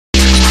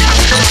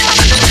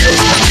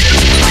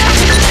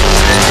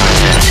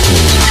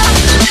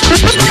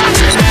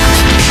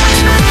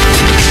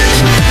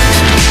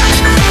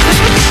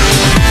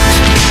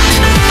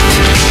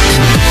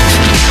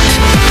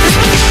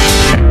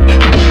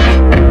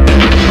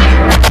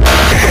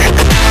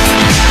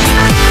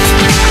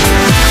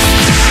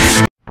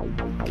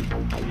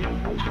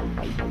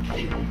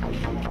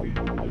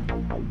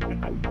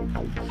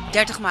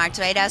30 maart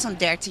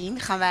 2013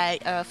 gaan wij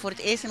voor het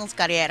eerst in onze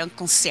carrière een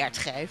concert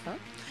geven.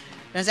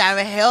 Daar zijn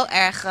we heel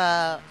erg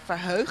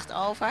verheugd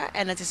over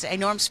en het is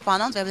enorm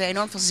spannend. We hebben er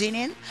enorm veel zin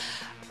in.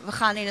 We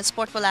gaan in het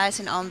Sportpaleis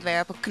in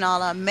Antwerpen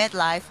knallen met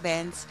live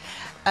band.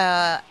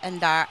 En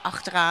daar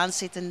achteraan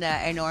zit een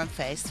enorm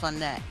feest van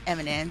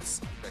Eminem's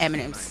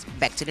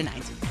Back to the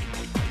 90s.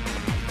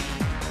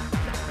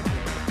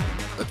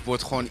 Het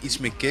wordt gewoon iets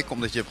meer kick,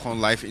 omdat je hebt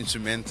gewoon live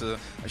instrumenten.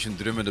 Als je een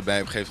drummer erbij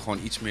hebt, geeft gewoon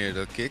iets meer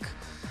de kick.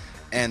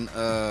 En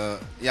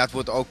ja, het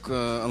wordt ook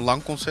een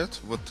lang concert.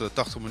 Het wordt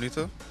 80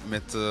 minuten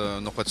met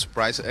nog wat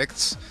surprise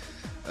acts.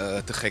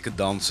 Te gekke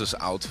dansers,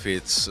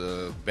 outfits,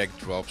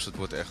 backdrops. Het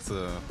wordt echt,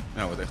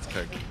 wordt echt te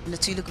gek.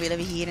 Natuurlijk willen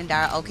we hier en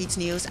daar ook iets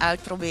nieuws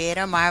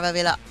uitproberen. Maar we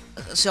willen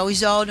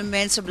sowieso de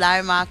mensen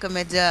blij maken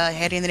met de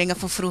herinneringen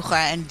van vroeger.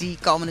 En die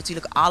komen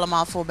natuurlijk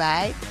allemaal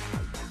voorbij.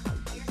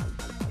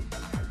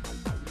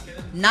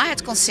 Na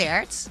het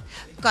concert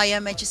kan je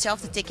met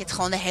jezelfde ticket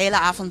gewoon de hele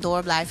avond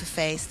door blijven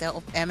feesten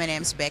op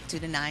Eminem's Back to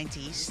the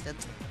 90s. Dat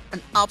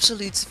een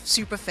absoluut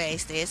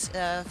superfeest is.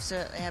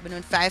 Ze hebben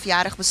een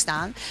 5-jarig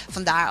bestaan.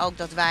 Vandaar ook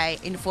dat wij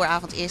in de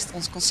vooravond eerst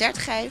ons concert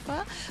geven.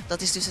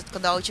 Dat is dus het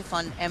cadeautje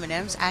van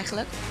Eminem's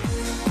eigenlijk.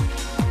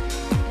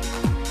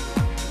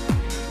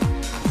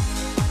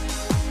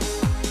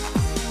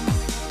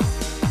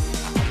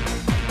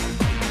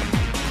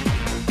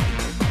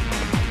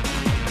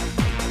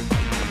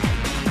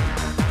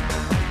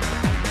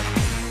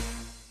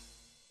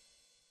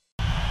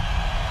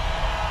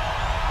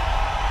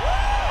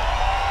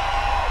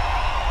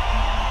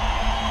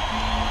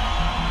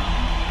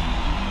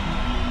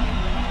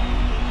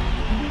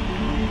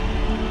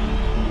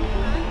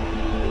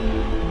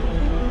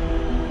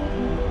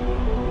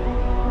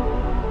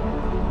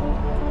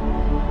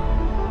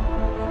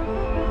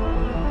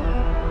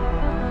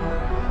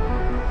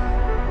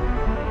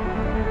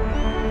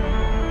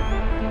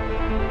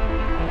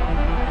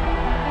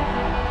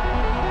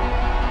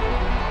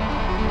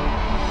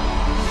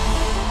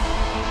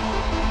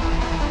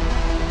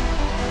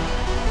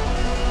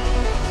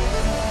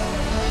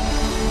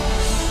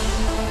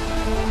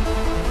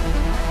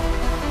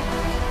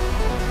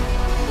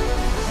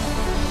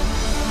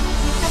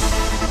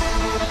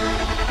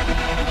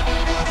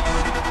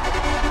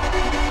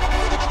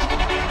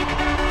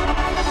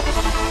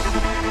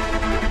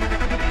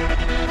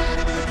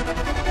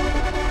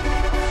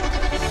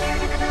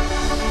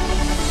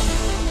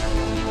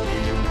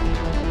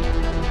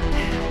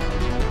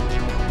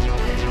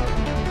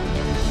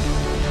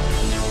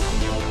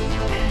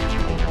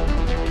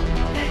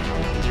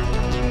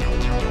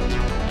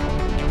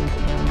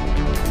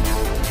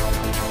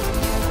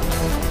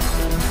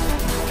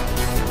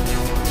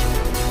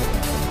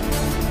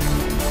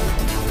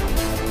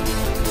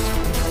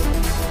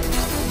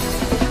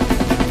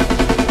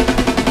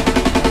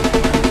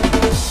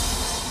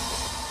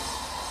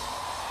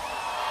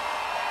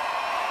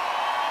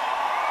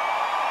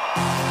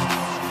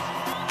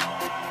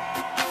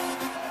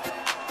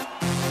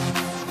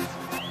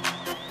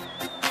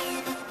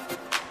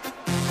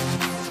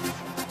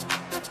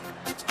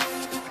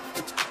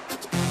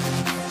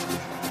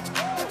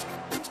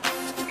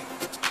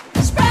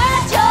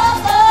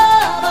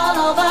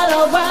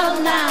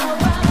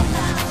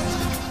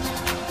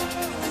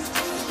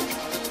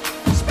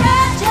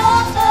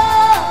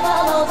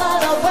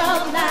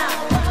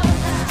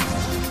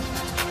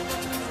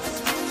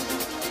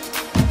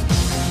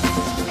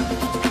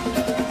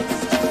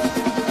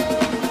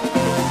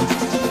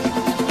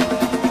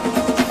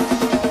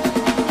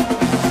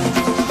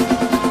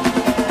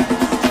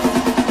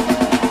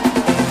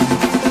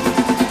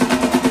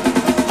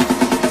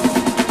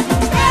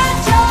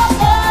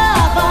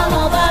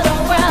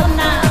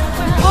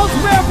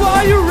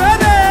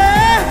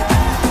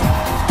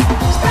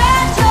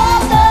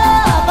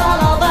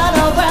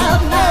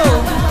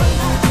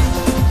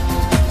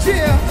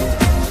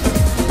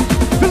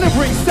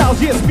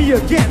 Yes, me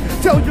again.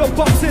 Tell your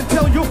boss and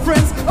tell your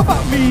friends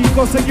about me,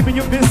 cause they're keeping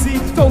you busy,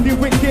 totally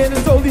wicked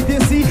and totally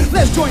dizzy.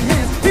 Let's join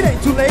hands, it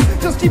ain't too late.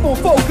 Just keep on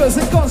focus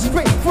and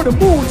concentrate for the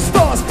moon,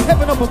 stars.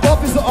 Heaven up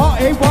above is the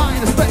R-A-Y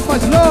and expect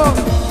much love.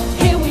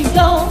 Here we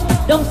go,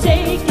 don't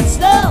take it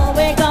slow.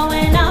 We're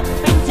going up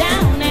and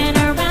down and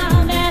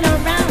around,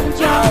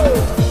 yo.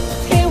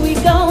 Here we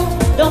go,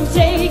 don't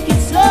take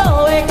it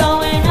slow. We're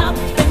going up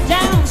and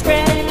down,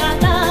 spreading our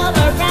love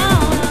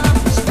around.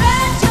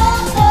 Spread your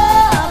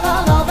love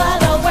all over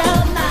the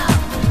world now,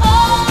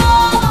 all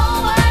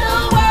over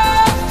the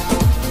world.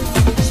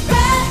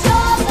 Spread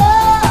your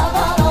love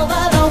all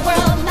over the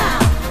world now,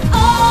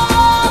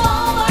 all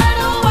over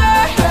the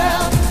world.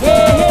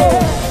 Yeah.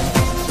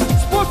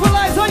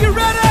 Sportpaleis, are you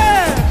ready?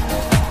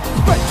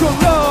 Spread your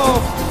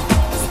love,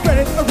 spread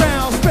it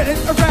around, spread it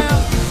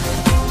around.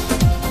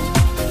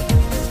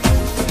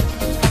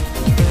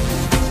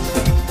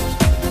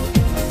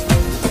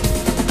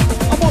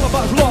 I'm all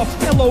about love,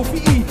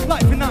 L-O-V-E,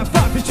 life in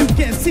 9-5 that you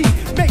can see.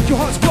 Make your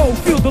hearts glow,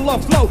 feel the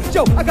love flow.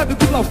 Yo, I got to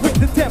do love with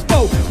the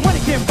tempo. Money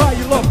can't buy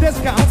your love, that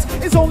counts.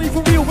 It's only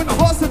for real when the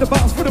heart's in the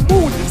bounce. For the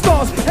moon,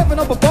 stars, heaven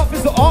up above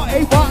is the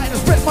R-A-Y and I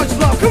spread much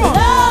love. Come on.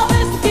 Love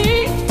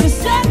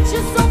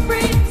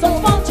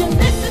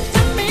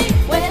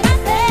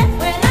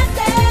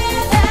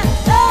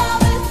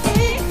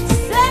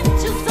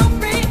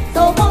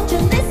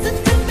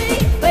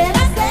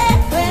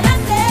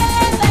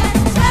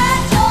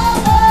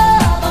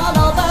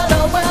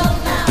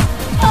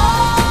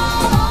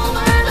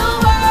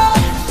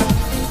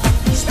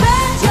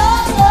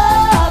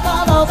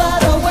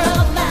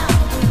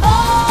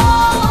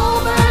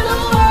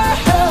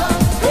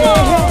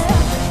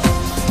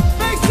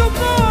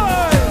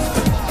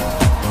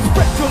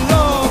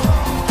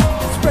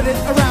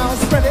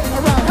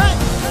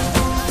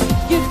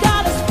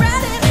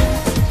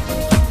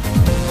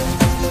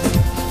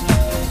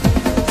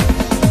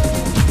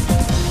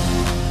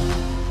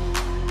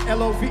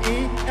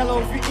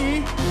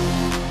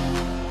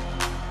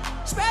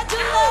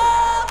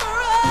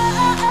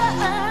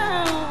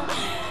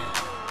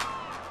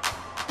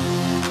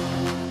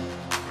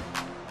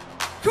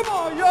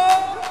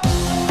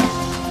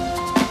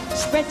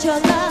Spread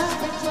your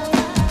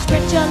love,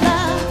 spread your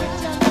love,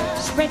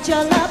 spread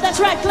your love. That's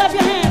right, clap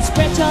your hands.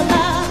 Spread your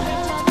love,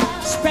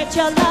 spread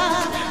your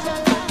love,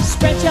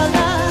 spread your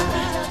love.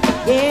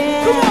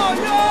 Yeah. Come on,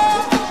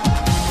 y'all.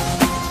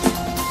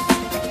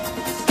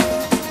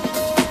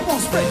 Come on,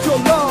 spread your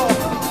love.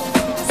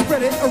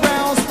 Spread it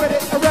around, spread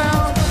it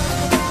around.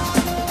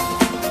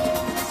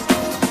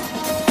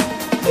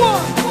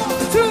 1,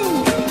 2,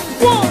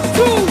 1,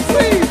 2,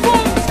 3,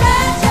 4.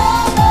 Spread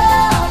your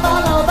love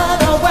all over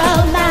the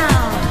world now.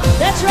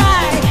 That's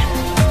right.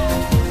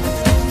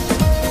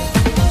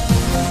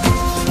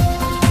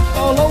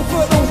 All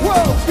over the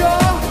world,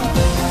 y'all.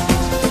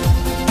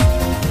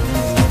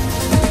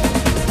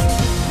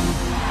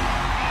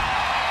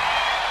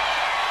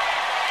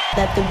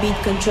 Let the beat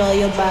control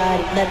your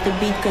body. Let the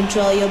beat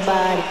control your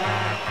body.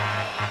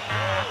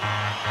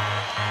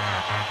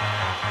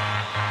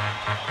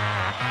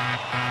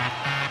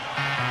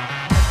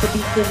 Let the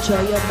beat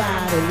control your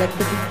body. Let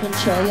the beat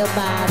control your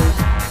body.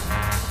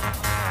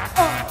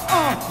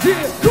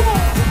 Yeah, come on.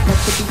 Let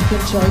the beat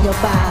control your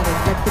body.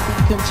 Let the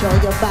beat control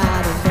your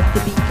body. Let the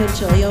beat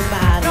control your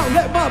body. Now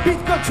let my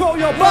beat control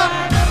your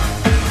body.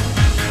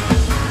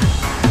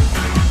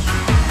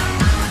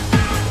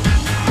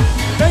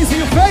 Bass in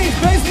your face,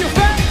 bass in your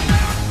face.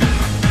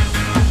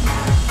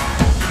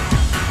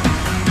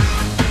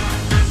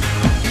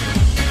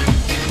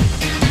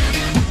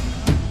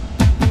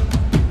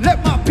 Let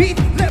my beat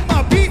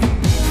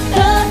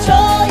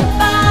Control your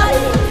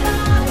body.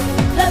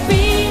 The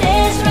beat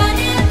is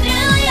running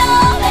through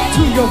your veins.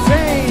 to your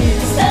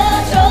veins.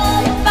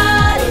 Control your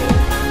body.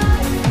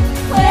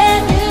 When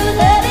you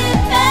let it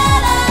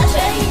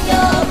penetrate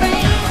your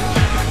brain.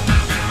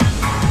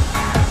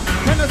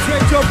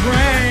 Penetrate your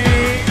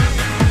brain.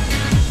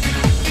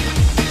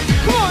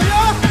 Come on,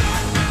 y'all.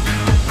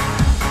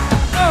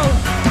 Oh.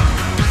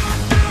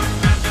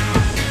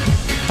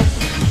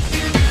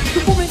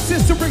 The moving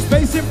system brings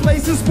bass in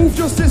places. Move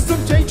your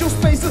system, change your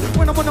spaces.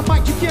 When I'm on the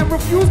mic, you can't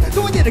refuse.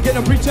 Doing it again,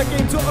 a preacher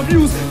game to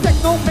amuse.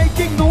 Techno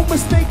making, no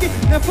mistaking,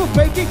 never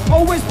faking,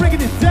 always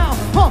bringing it down.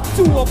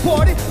 To a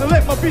party, and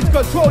let my beat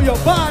control your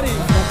body.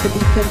 Let the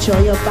beat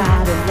control your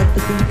body. Let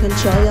the beat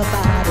control your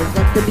body.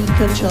 Let the beat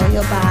control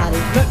your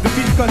body. Let the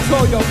beat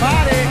control your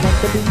body.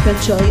 Let the beat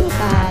control your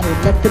body.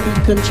 Let the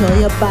beat control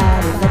your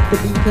body. Let the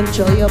beat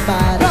control your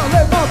body. Now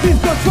let my beat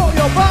control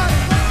your body.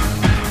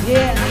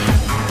 Yeah.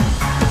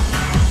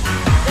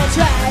 That's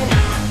right.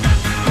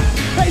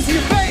 Bass in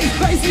your face,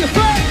 bass in your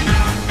face.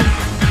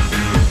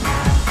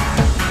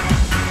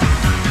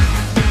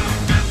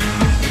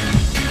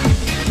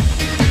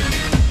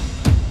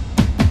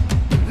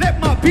 Let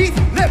my beat,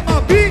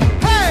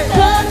 hey!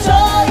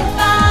 Control your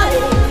body.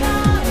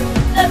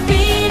 The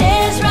beat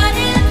is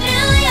running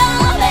through your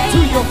veins. To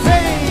your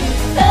veins.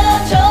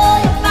 Control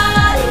your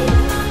body.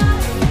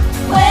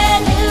 When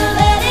you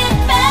let it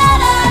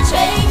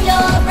penetrate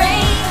your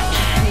brain.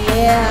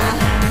 Yeah.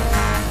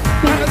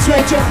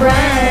 Penetrate your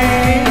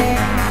brain.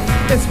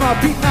 It's my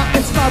beat now,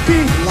 it's my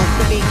beat. Let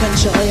the beat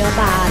control your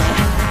body.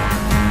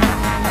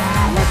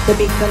 Let the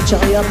beat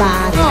control your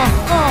body.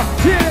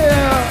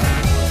 Yeah!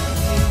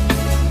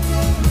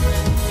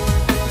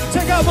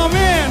 Check out my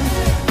man!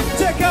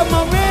 Check out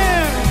my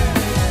man!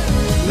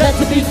 Let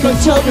the beat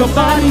control your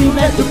body.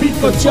 Let the beat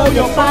control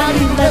your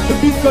body. Let the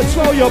beat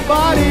control your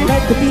body.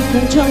 Let the beat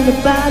control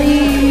your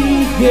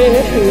body.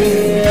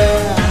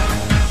 Yeah.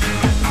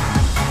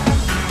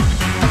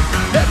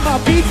 Let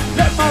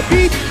my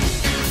beat.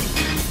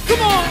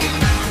 Come on!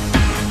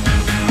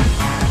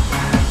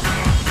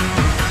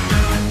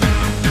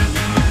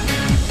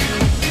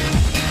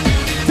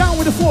 Down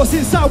with the force,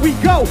 inside we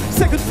go.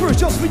 Second verse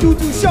just for you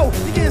to show.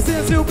 You can't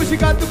stand still, but you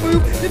got to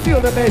move. You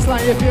feel the bass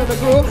line, you feel the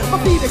groove. My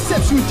beat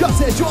accepts you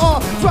just as you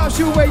are. Drives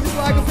you away just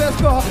like a fast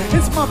car.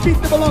 It's my beat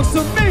that belongs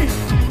to me.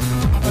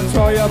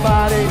 Control your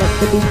body. Let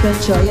the beat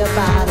control your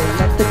body.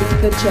 Let the beat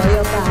control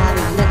your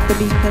body. Let the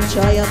beat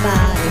control your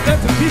body. Let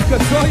the beat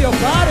control your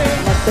body.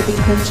 Let the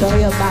beat control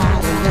your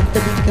body. Let the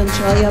beat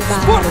control your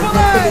body.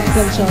 Let the beat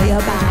control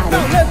your body.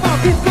 Now let my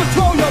beat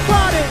control your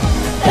body.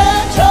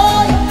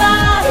 Control your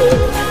body.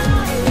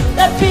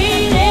 The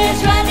beat is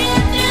running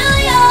through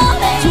your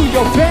veins. To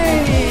your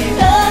veins.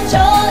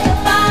 Control your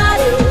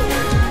body.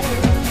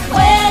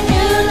 When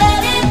you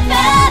let it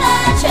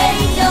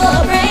penetrate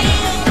your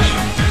brain.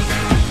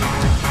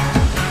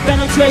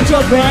 Penetrate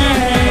your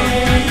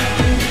brain.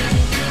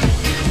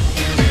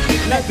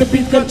 Let the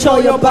beat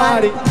control your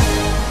body. Look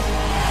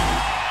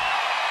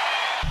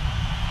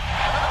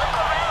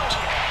around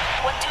you.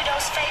 What do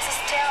those faces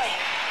tell you?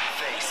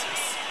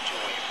 Faces,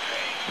 enjoy your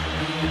pain.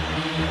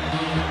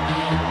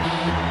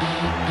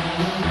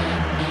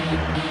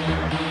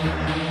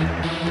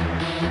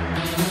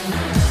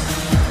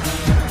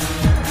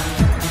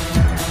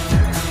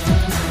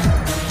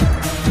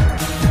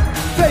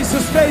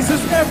 Faces,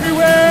 faces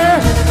everywhere.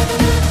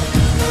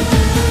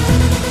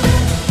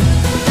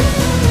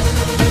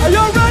 Are you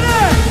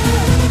ready?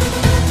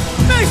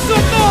 Make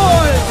some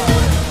noise.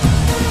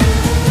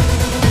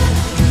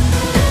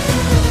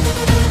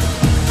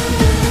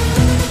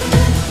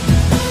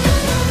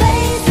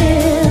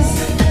 Faces,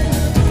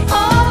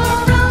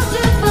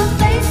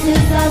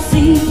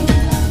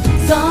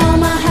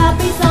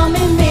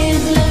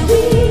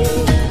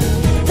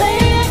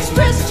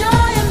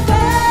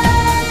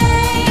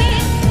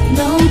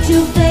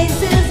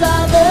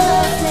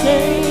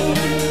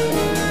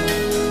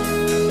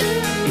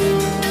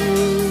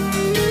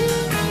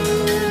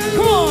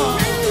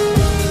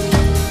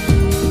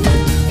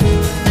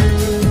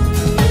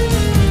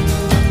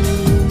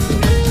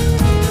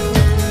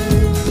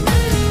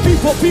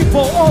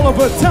 people all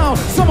over town.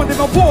 Some of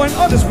them are poor and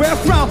others wear a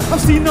frown.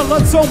 I've seen a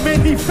lot, so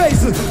many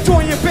faces,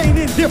 joy and pain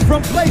in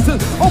different places.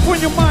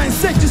 Open your mind,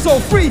 set your soul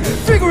free.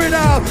 Figure it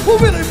out, who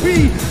will it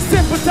be?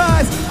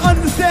 Sympathize,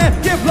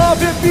 understand, give love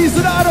and peace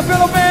to the other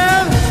fellow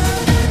man.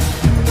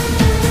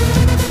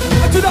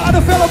 To the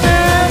other fellow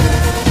man.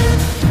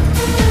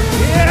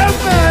 Yeah,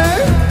 man.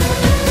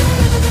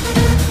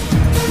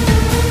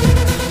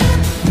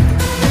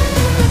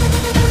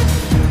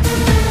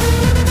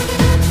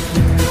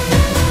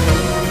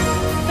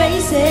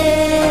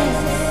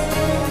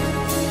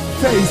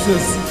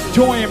 Faces,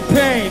 joy and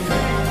pain.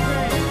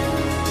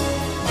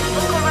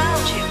 Look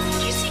around you.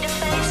 Do you see the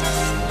faces?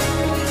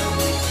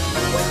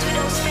 What do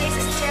those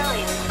faces tell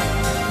you?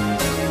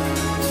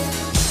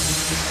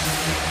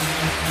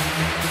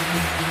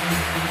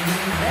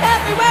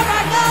 Everywhere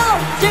I go,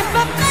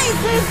 different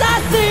faces I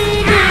see.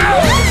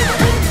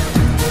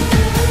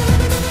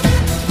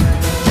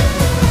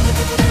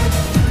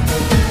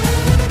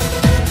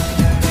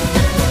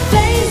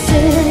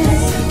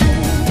 Faces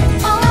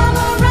all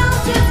around,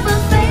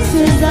 different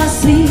faces I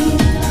see.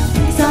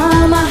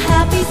 Some are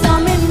happy,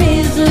 some in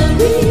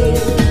misery.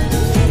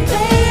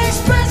 They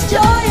express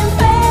joy and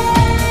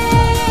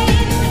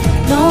pain.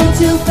 No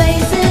two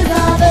faces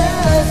are the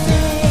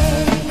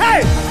same.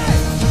 Hey!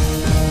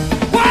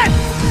 What?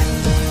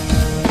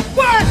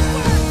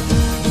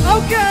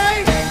 Okay.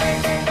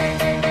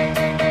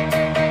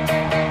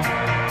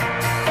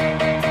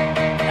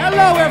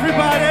 Hello,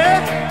 everybody.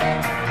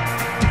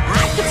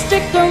 I could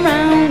stick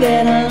around,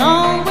 get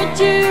along with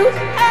you.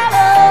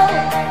 Hello,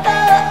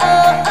 oh,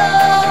 oh,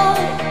 oh.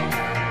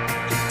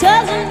 It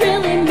doesn't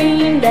really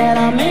mean that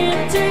I'm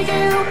into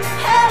you.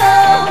 Hello,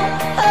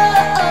 oh,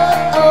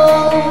 oh,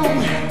 oh.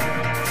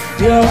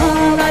 You're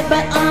alright,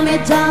 but I'm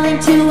here, darling,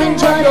 to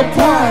enjoy the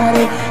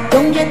party.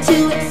 Don't get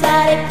too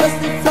excited, cause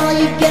that's all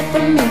you get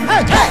from me.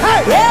 Hey, hey,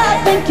 hey. Yeah, I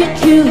think you're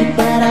cute,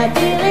 but I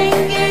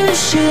feeling you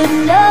should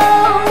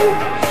know.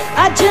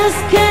 I just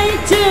came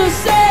to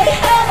say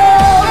hello.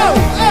 Oh,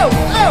 oh,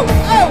 oh,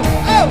 oh,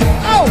 oh,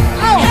 oh,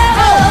 oh,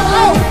 Hello.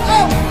 oh,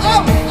 oh,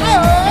 oh,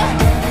 oh.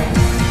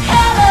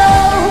 Hello.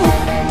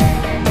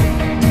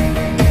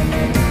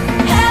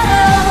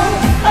 Hello.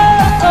 Oh,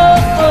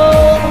 oh,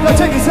 oh. Now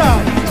check this out.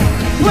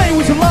 Playing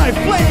with your life,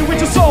 playing with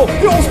your soul.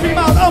 You all scream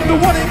out, I'm the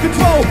one in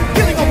control.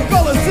 Killing off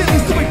fellas, silly,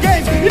 stupid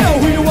games. You know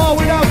who you are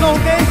without no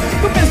name.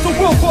 The best of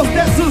world, cause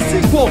that's a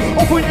sequel.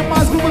 Open your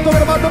minds, we're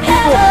talking about the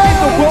people. In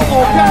the world,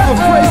 all kinds of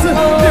phrases.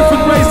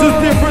 Different races,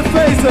 different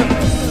faces.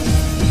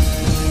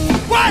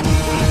 What?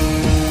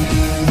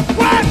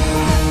 What?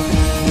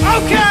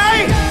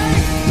 Okay.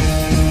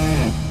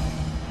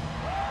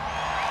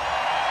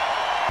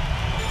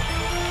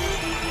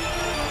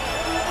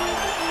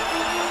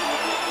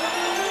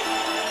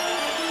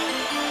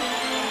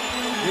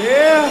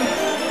 Yeah.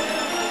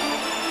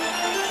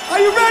 Are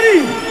you ready?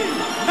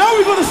 Now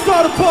we're gonna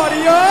start a party,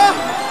 y'all.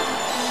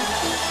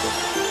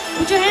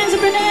 Put your hands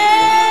up in the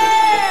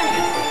air.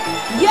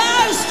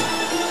 Juist.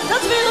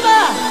 Dat willen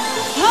we.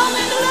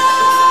 Halleluja.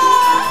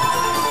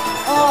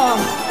 Oh.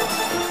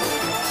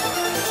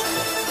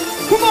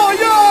 Come on,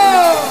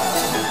 y'all.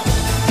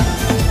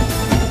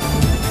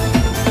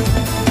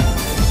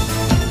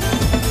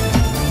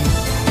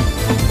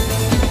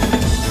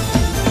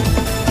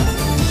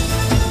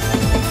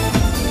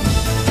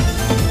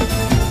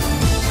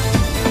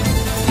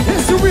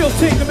 It's the real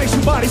thing that makes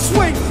your body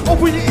swing.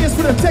 Open your ears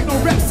for the techno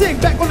rap, sing.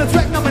 Back on the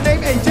track, now my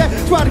name ain't Jack.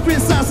 Try to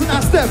criticize and I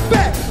step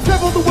back.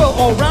 Travel the world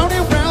all round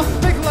and round.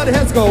 Make a lot of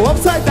heads go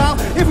upside down.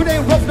 If it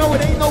ain't rough, no,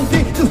 it ain't no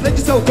thing. Just let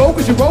yourself go,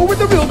 cause you roll with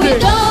the real We're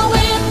thing.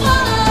 going for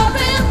a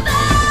real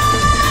thing.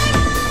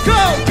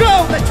 Go, go,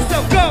 let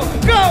yourself go.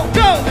 Go,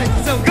 go, let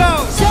yourself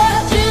go.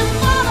 Searching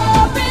for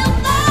a real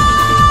thing.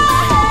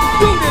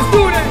 Do this,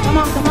 do this. Come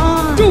on, come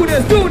on. Do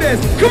this,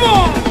 come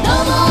on. No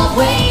more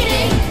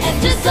waiting,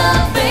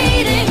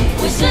 anticipating.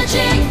 We're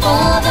searching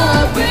for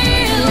the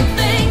real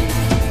thing.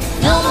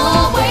 No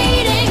more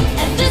waiting,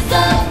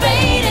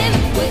 anticipating.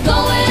 We're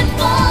going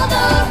for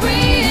the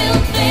real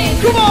thing.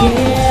 Come on.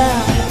 Yeah.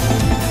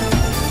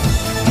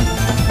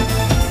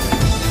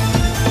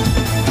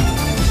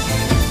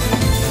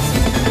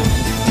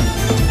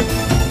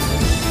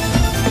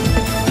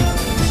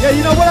 Yeah,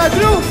 you know what I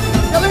do?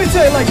 Yeah, let me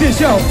tell you like this,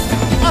 yo.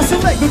 I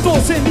select the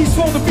thoughts in these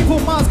from the people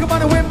minds,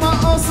 combine it with my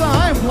own sign.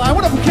 I am blind,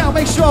 whatever count,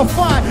 make sure I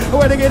find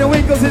where to get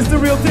away, cause it's the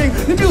real thing.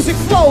 The music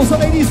flows, I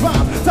make these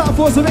rhymes. Time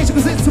for some action,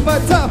 cause it's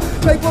about time.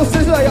 Play close to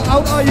are you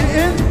out, are you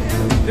in?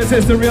 This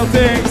is the real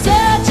thing.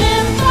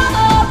 Searching for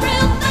a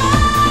real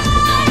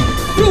thing.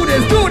 Do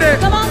this, do this.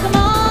 Come on, come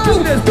on.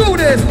 Do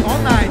this, all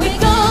night. We're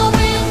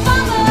going for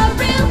a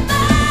real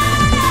thing.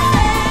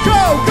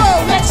 Go,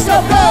 let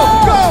yourself go,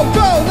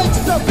 go, let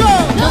yourself go.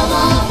 No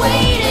more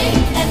waiting,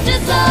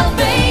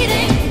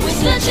 anticipating. We're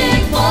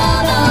searching for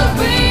the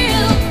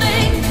real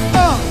thing.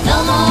 No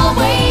more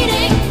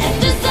waiting,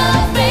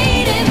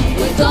 anticipating.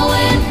 We're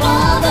going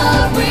for the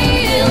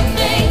real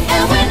thing.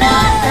 And we're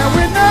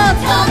not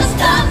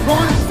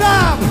gonna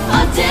stop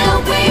until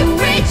we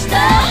reach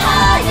the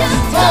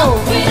highest top.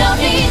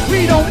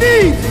 We don't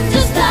need to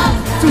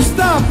to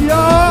stop. stop,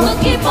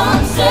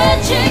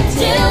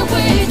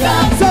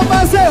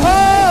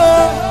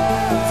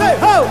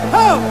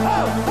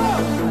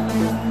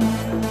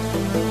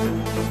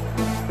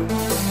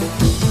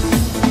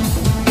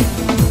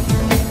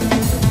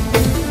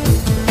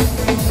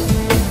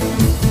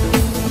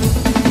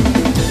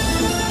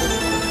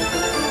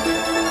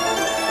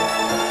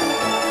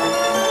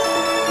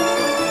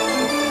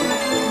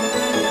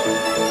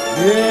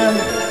 Yeah.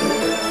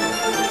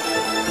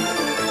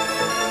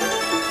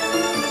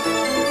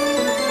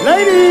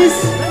 Ladies.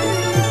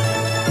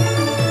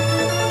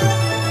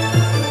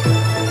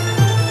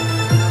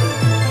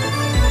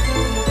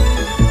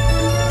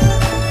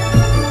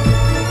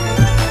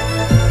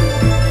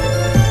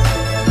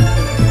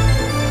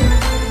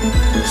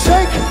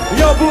 Shake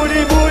your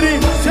booty, booty,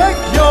 shake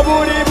your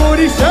booty,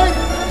 booty, shake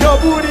your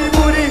booty,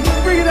 booty,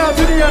 bring it out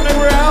to the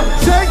underground.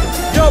 Shake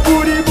your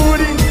booty,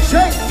 booty,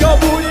 shake your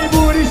booty,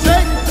 booty,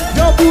 shake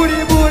your booty,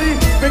 booty,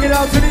 bring it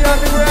out to the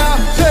underground.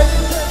 Shake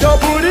your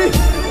booty,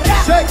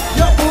 shake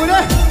your booty,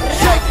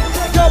 shake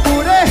your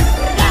booty,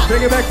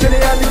 bring it back to the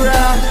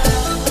underground.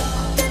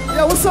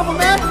 Yo, what's up,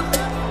 man?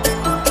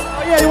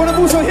 Oh yeah, you wanna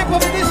move some hip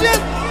hop edition?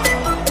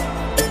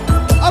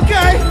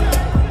 Okay.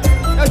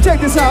 Now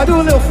check this out, I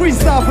do a little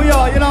freestyle for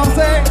y'all, you know what I'm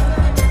saying?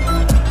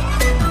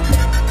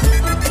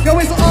 Yo,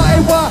 it's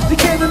R-A-Y, the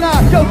King and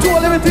I. Yo, 2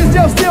 Unlimiteds,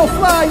 yo, still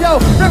fly, yo.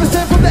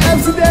 Represent from the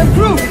Amsterdam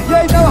crew.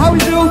 Yeah, you know how we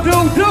do.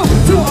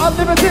 2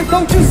 Unlimited,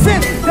 don't you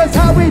sit. That's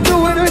how we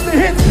do it with the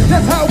hits.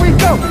 That's how we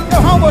go. Yo,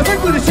 homeboys, let's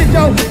do this shit,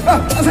 yo.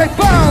 I say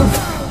bounce,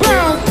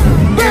 bounce,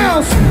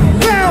 bounce,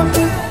 bounce,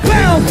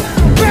 bounce,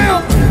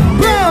 bounce,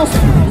 bounce,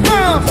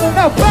 bounce.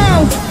 Now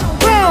bounce,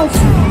 bounce,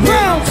 bounce,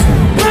 bounce,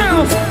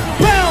 bounce,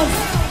 bounce,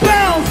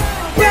 bounce,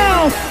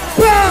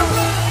 bounce.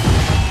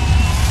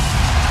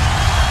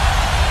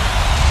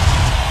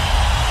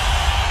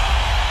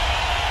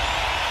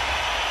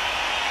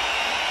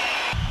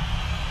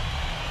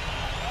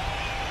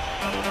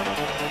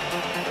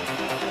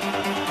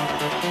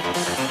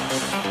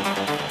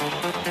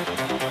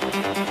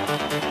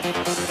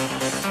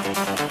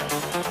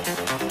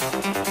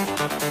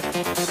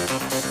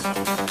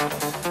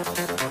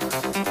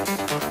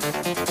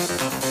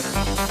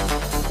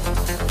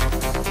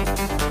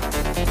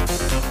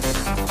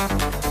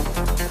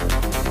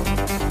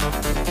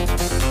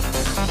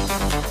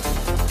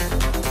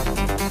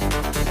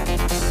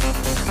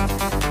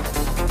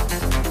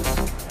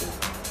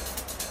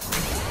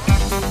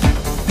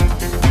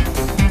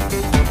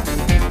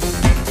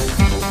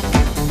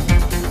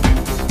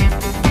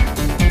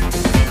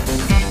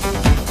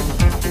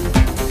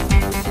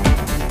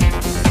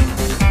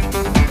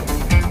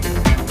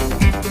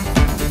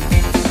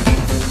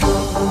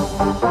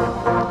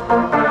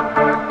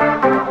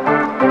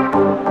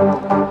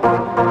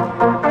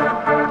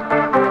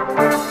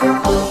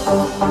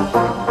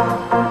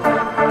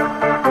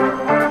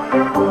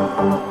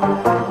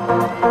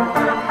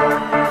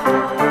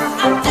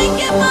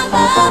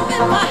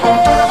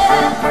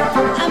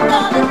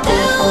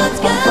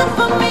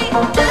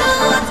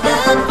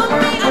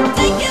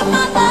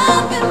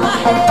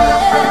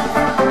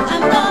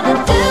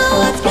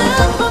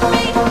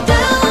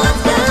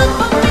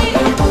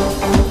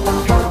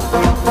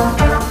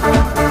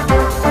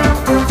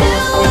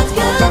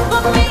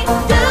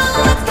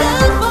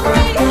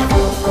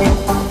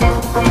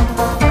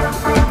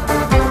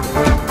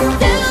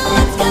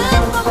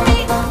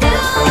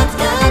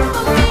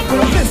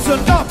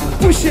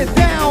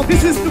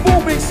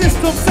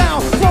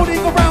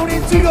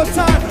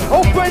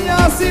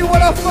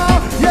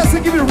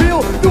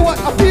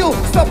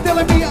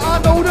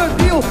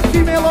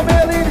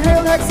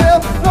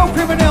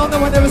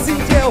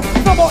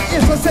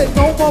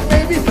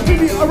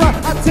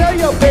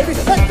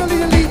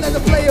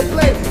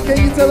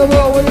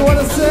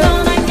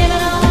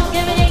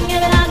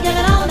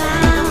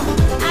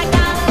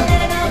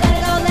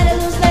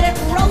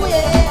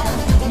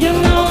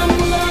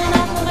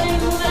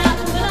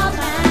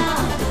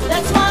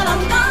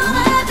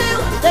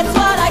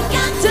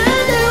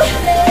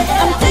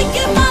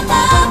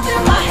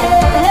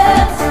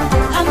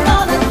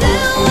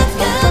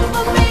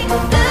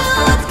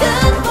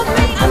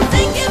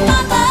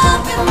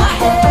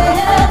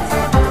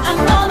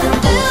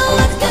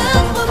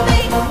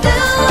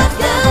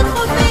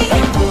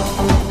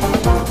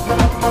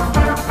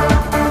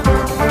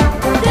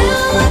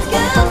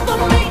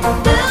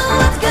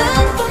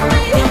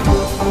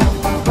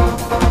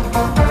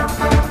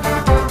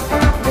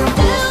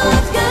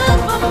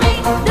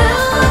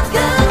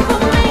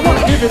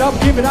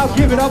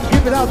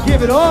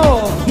 Give it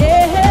all.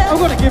 Yeah. I'm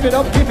gonna give it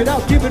up, give it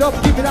up, give it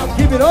up, give it up,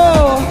 give it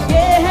all.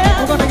 Yeah.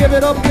 I'm gonna give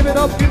it up, give it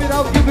up, give it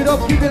up, give it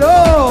up, give it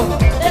all.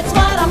 That's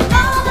what I'm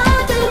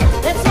gonna do.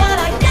 That's what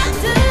I got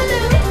to do.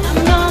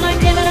 I'm gonna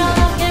give it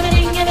all, give it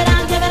in, give it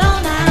out, give it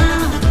all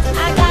now.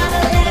 I gotta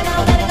let it go,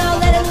 let it go,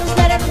 let it loose,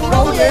 let it roll.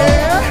 Oh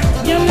yeah.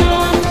 You know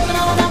I'm moving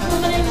on up,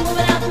 moving in,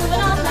 moving out,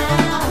 moving on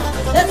now.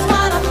 That's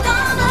what I'm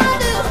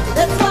gonna do.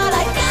 That's what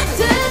I got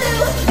to do.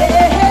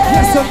 Yeah.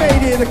 Yes, I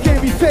made it. I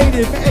can't be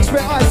faded. My X-ray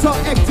eyes are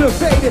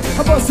activated.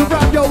 I bust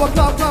around, yo, I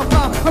climb.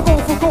 I'm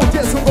going for gold,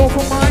 yes, I'm going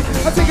for mine.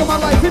 I'm taking my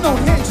life in own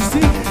hands, you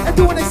see, and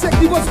doing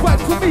exactly what's right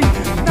for me.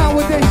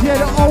 Nowadays, yeah,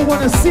 they all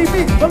wanna see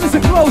me, but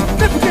listen close,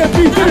 never can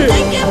be I'm here.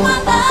 thinking my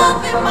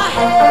love in my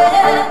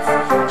head.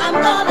 I'm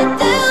gonna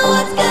do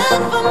what's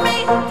good for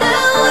me, do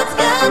what's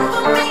good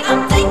for me.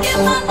 I'm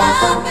thinking my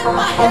love in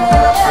my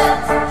head.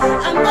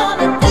 I'm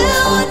gonna do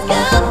what's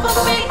good for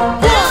me,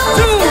 do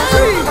what's good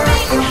for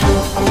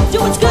me, do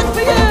what's good for me.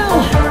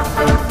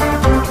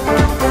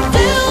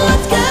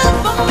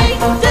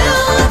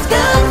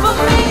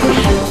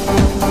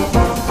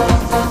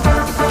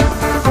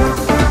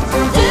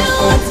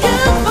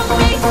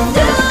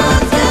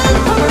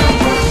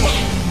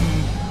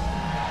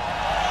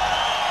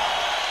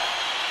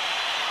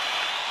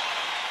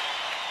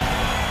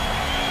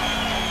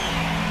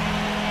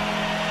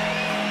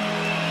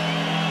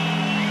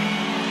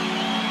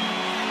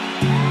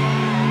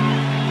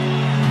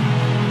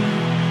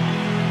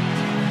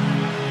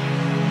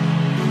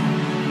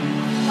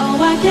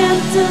 I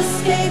can't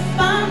escape,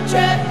 I'm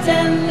trapped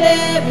and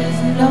there is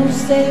no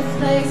safe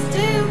place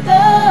to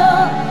go.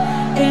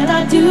 And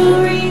I do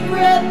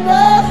regret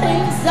the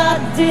things I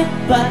did,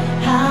 but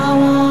how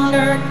on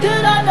earth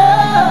could I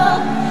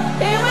know?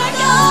 Here I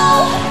go,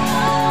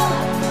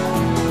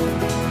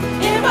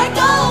 here I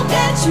go,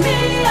 catch me,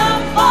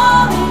 I'm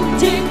falling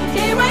deep.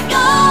 Here I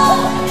go,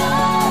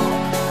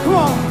 Come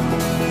on.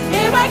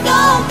 here I go,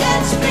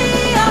 catch me,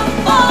 I'm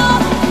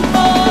falling,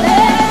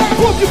 falling.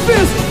 Pump your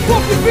fist,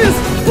 pump your fist,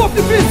 pump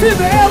your fist in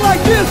the air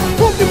like this.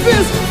 Pump your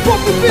fist,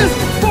 pump your fist,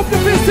 pump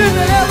your fist in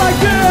the air like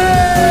this.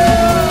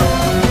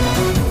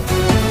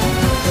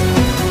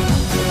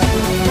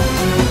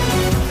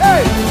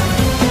 Hey,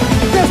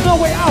 there's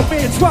no way out,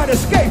 man, try to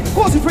escape.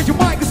 Concentrate your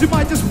mind, cause you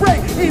might just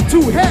break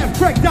into half.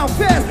 Crack down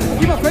fast,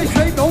 keep my face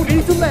straight, no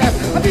need to laugh.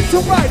 I did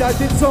some right, I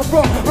did some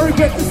wrong. I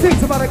regret the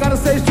things, but I gotta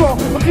stay strong.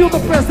 I feel the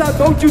press now,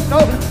 don't you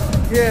know?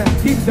 Yeah,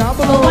 keep down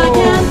below. Oh, I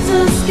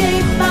can't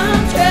escape,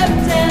 I'm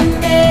trapped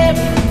and there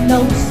is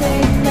no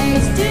safe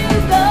place to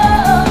go.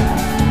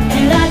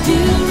 And I do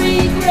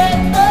regret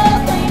the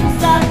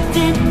things I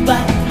did,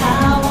 but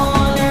how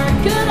on earth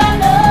could I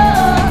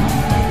know?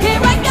 Here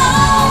I go,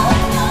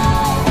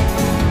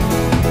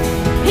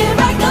 here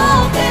I go,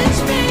 catch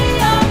me,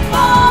 I'm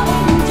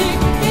falling deep.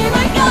 Here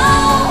I go,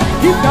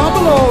 Deep down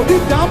below,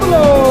 deep down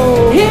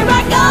below. here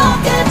I go,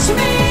 catch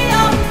me,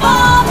 I'm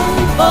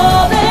falling,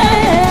 falling.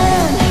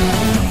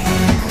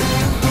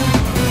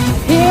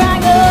 Here I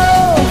go.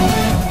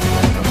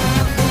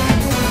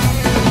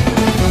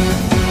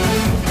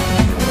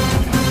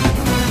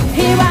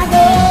 Here I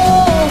go.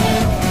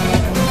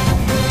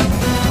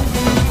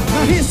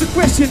 Now here's the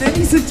question,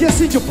 any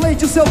suggestions? You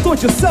played yourself,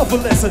 taught yourself a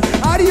lesson.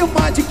 Out of your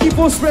mind, you keep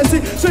on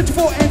stressing, searching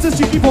for answers,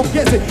 you keep on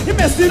guessing. You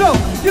messed it up,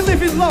 you're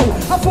living low.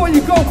 How far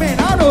you go, man,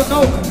 I don't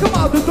know. Come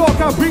out the dark,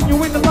 I'll bring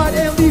you in the light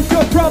and leave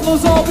your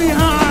problems all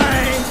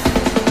behind.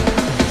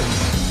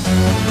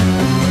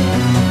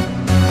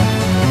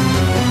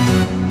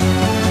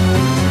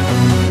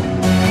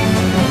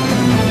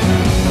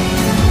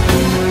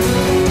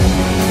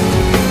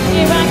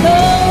 Here I go.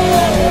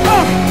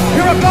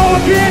 Here I go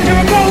again, here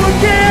I go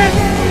again.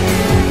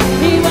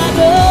 Here I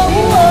go.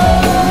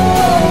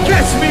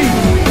 Catch me,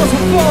 cause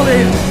I'm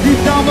falling deep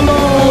down Oh, I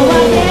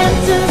below.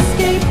 can't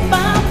escape,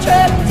 I'm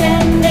trapped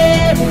and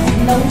there is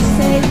no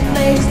safe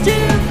place to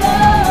go.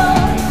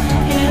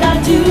 And I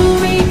do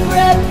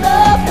regret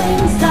the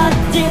things I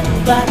did,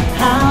 but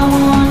how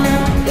on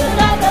earth could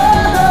I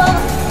know?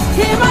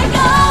 Here I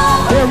go.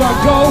 Here I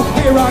go,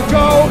 here I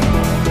go.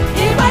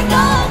 Here I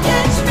go,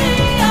 catch me,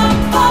 I'm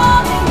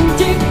falling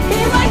deep.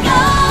 Here I go,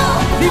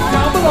 Deep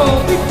down below,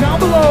 deep down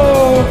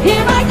below.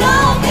 here I go,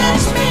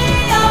 catch me,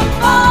 I'm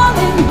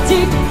falling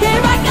deep.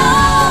 Here I go,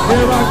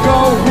 Here I go,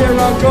 here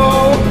I go.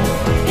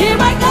 here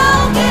I go,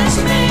 catch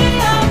me,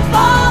 I'm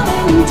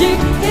falling deep.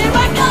 Here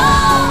I go,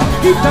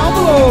 Deep down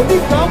below,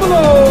 deep down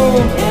below.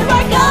 here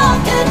I go,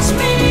 catch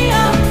me,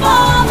 I'm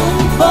falling,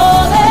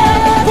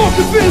 falling. Pump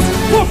your fist,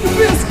 pump your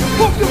fist,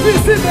 pump your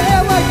fist in the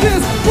air like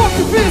this. Pump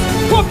your fist,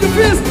 pump your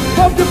fist,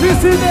 pump your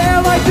fist in the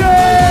air like this.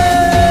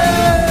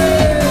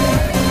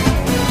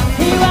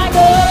 Here I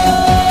go.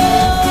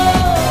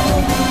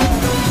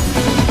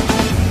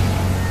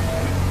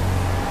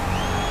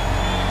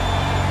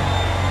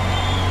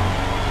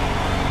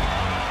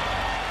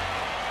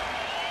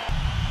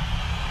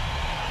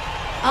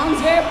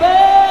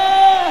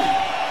 Antwerpen!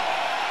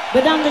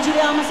 Bedankt dat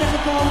jullie allemaal zijn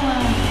gekomen.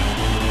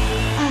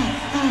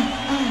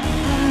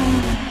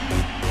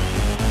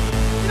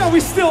 You know,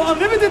 we're still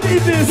unlimited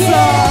in this.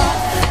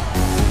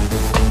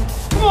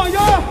 Come on,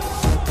 y'all.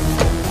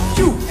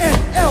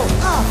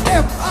 U-N-L-I-M-I-T-E-D,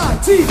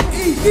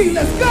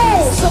 let's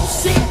go. So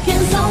sick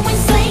and so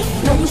insane,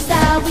 no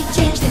style, we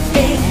changed the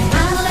game. I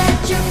know that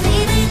you're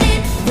feeling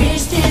it, we're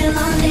still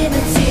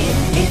unlimited.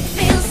 It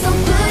feels so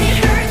good, it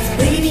hurts,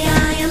 baby,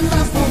 I am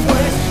lost for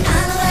words. I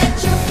know that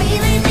you're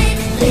feeling it,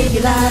 live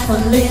your life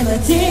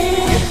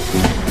unlimited.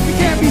 We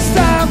can't be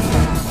stopped.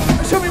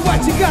 Show me what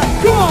you got,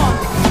 come on.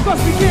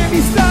 Cause we can't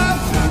be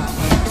stopped.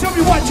 Show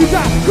me what you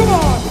got, come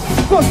on.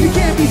 Cause we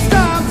can't be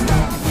stopped.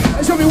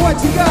 Show me what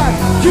you got.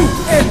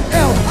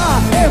 U-N-L-I-M-I-T-E-D.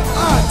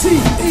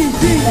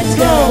 Let's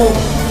go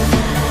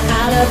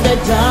out of the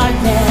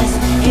darkness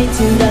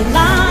into the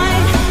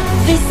light.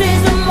 This is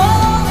the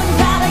moment,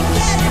 gotta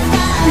get it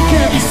right. We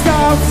can't be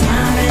stopped.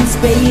 Time and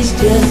space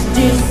just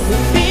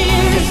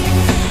disappears.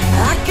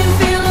 I can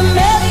feel the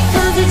melody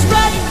 'cause it's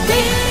right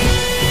here.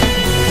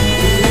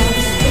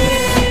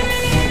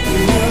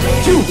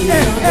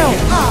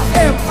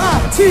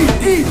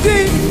 U-N-L-I-M-I-T-E-D.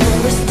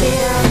 We're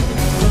still,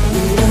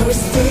 we're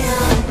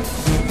still.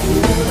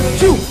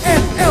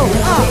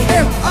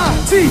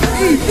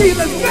 U-N-L-I-M-I-T-E-D,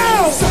 let's go!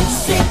 So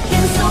sick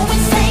and so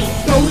insane.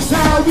 Knows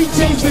how we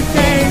change the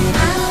game.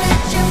 I know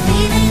that you're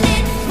feeling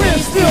it.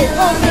 We're still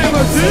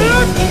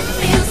unlimited. It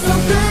feels so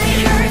good,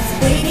 it hurts.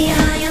 Baby,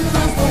 I am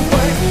lost for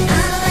words.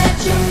 I know that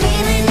you're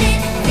feeling it.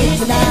 We're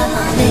still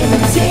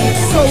unlimited.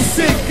 So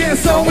sick and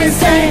so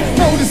insane.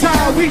 Notice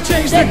how we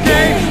change the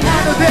game. I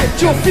know that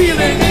you're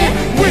feeling it.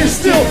 We're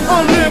still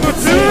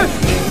unlimited.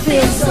 It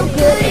feels so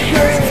good it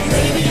hurts.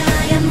 Baby,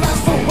 I am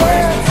lost for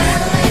words.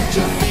 I'll let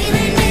you feel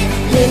it.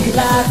 Live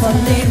life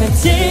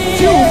unlimited.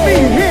 You, me,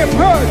 him,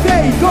 her,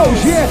 they goes,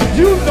 yeah,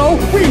 you know,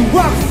 we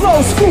rock,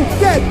 flow, scoop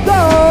that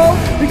dough.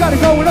 We got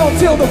it going on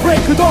till the break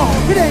of dawn.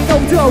 It ain't no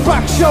till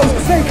rock shows,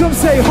 they come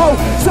say ho,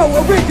 so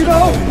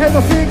original. And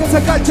the fingers,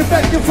 I got your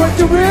back, your front,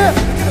 your rear.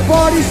 The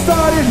party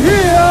started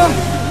here.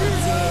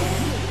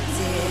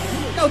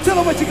 Yo, tell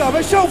them what you got,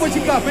 man, show them what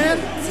you got, man.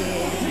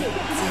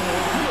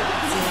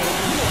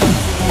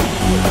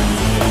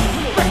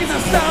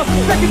 Recognize styles,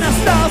 recognize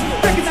styles,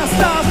 recognize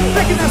styles,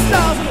 recognize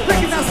styles,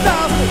 recognize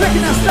styles,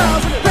 recognize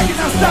styles,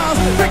 recognize styles,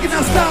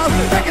 recognize styles,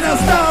 recognize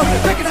styles,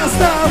 recognize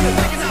styles,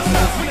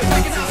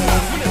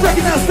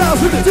 recognize styles,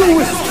 we can do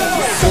it.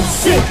 So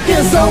sick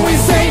and so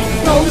insane,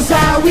 notice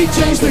how we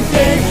changed the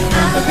game.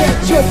 I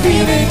bet you're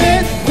feeling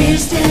it, we're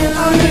still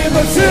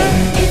unlimited.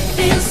 It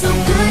feels so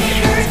good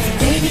it hurts.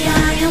 Baby,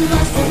 I am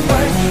lost for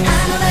words.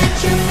 I'll let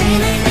you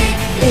feel it.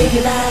 Live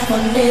your life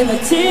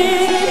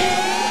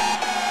unlimited.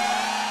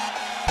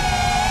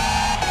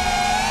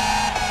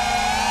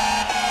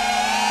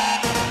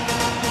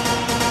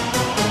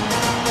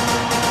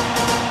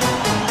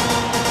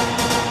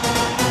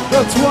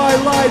 The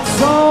Twilight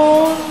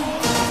Zone.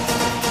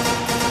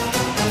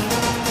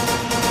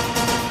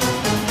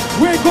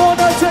 We're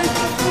gonna take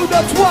you to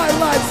the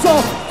Twilight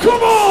Zone.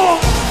 Come on!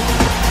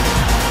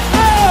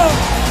 Oh!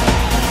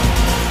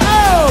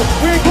 Oh!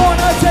 We're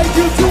gonna take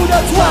you to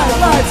the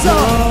Twilight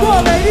Zone. Come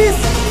on, ladies!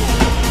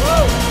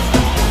 Woo!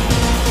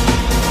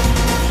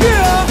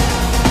 Yeah!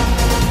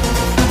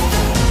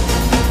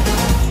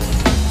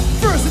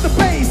 First in the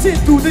bass,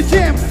 into the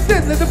jam.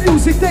 Then let the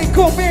music take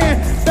command.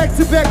 Back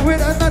to back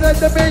with another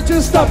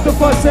dimension. Stop the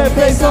fuss and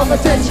bass on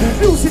attention.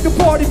 Music to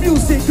party,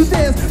 music to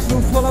dance.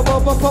 Move full of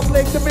a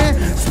public demand.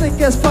 Slick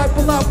as pipe,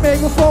 pull out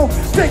megaphone.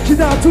 Take you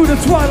down to the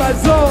Twilight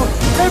Zone.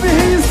 Let me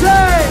hear you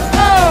say,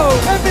 oh!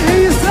 Let me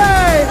hear you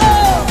say,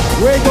 oh!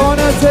 We're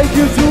gonna take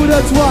you to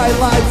the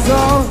Twilight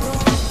Zone.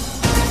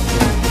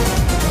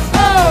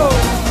 Oh!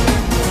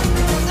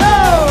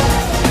 Oh!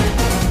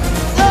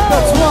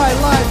 The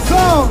Twilight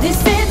Zone. This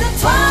is the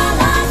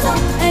Twilight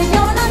Zone, and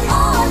you're not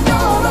on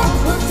your own.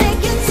 We'll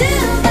take you to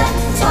the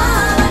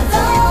Twilight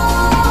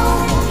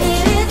Zone.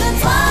 It is the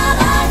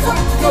Twilight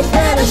Zone. You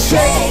better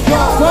shake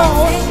your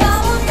bone. And go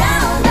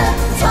down the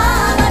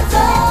Twilight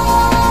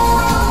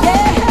Zone.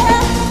 Yeah.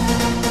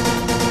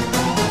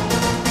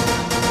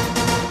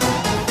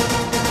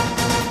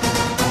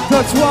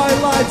 The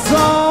Twilight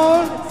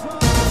Zone.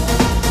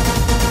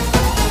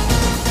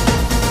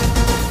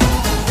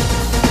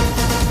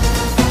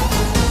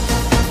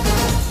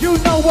 You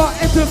know I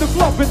enter the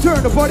club and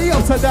turn the party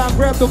upside down.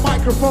 Grab the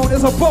microphone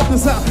as I bump the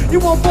sound. You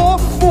want more?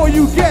 More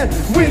you get.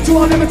 Win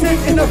to unlimited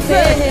in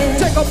effect.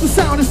 Check up the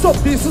sound and stop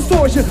this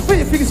distortion. When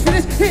your fingers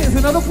finish, here's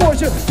another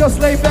portion. Just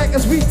lay back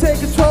as we take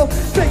control.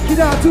 Take you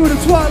down to the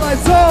Twilight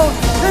Zone.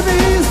 Let me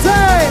hear you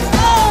say,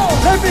 oh!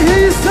 Let me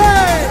hear you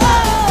say,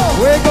 oh!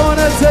 We're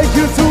gonna take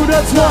you to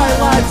the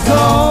Twilight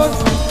Zone.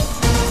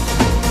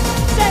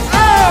 Say,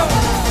 oh!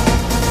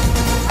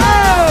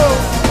 Oh!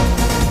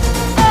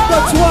 The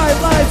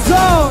Twilight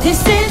Zone. This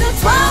is the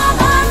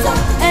Twilight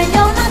Zone, and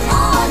you're not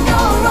on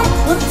your own.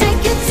 We'll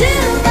take you to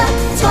the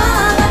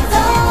Twilight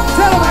Zone.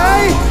 Tell 'em,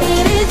 hey!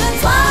 It is the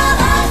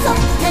Twilight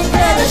Zone, and you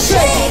better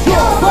shake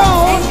your bone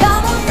bone and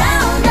come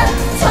around the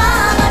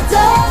Twilight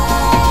Zone.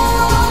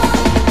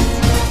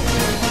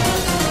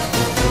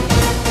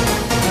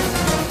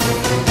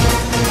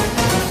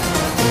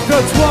 The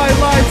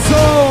Twilight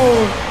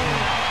Zone.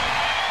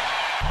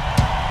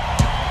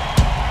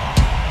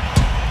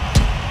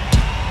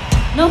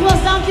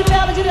 Nogmaals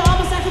dankjewel dat jullie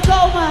allemaal zijn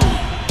gekomen.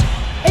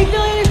 Ik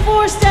wil jullie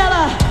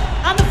voorstellen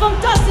aan de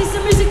fantastische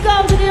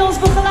muzikanten die ons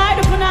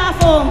begeleiden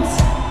vanavond.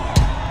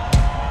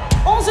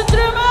 Onze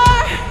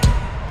drummer,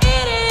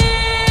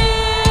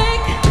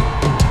 Erik.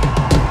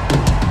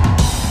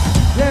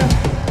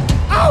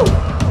 Yeah. Ow!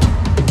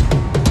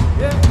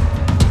 Yeah.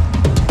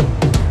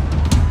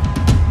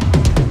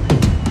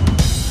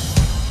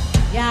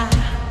 Ja,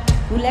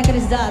 hoe lekker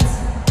is dat?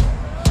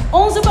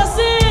 Onze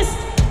bassist,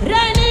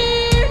 Reinier.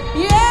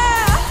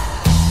 Yeah!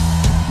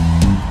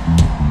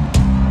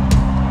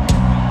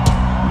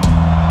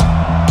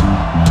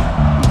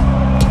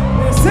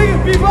 Sing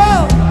it,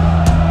 people!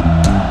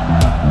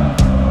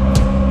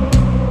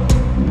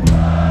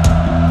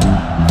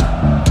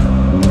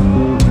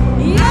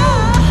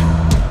 Yeah!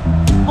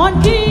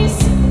 On keys,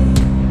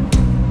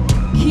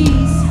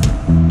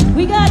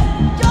 we got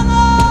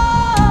Yolo!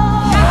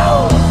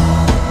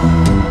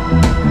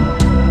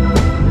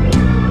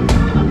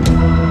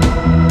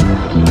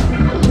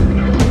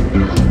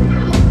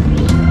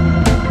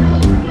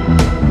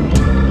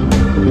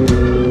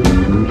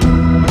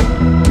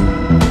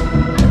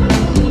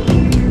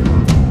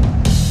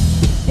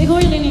 Ik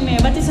hoor jullie niet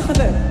meer, wat is er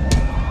gebeurd?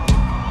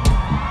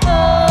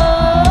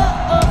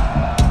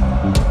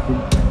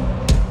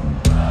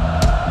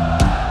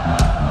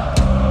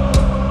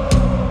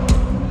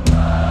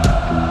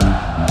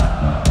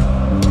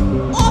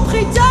 Op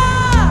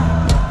gitaar!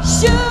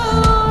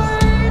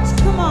 Shoot!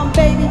 Come on,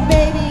 baby,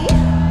 baby.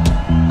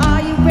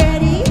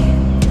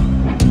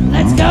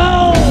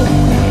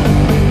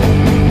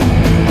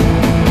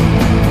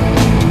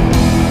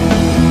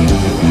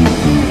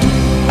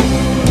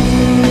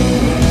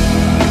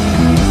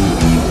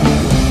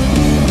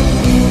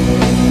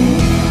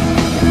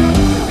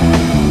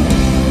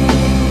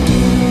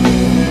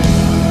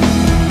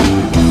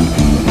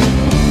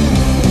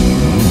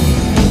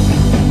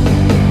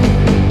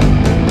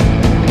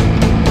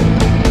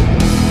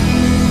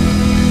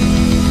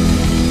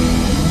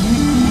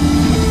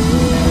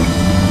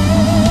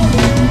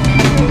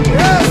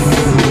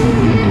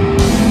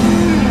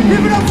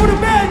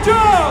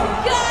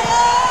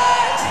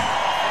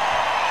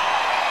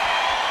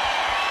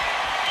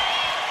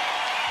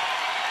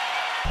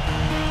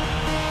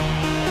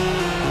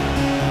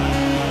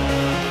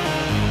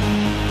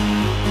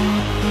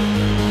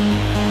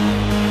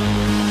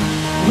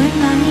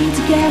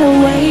 get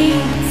away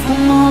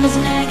from all this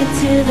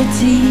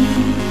negativity.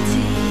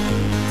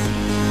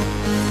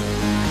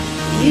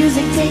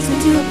 Music takes me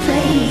to a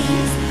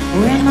place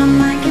where my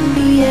mind can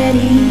be at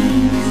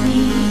ease.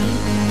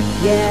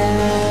 Yeah.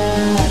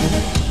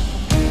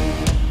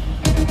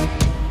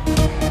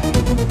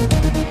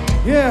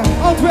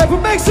 Yeah,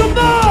 Antwerpen, make some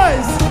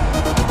noise!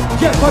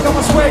 Yeah, I got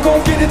my swag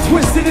on, get it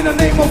twisted in the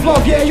name of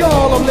love. Yeah,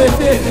 y'all I'm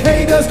lifted.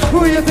 Haters,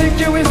 who you think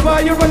you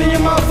inspire? You're running your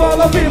mouth all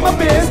up in my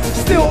biz.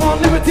 Still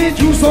unlimited,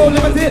 you so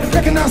limited.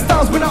 Recognize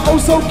styles when I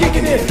also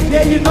kicking it.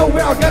 Yeah, you know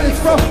where I got it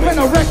from. When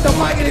I wreck the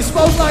mic, it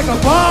explodes like a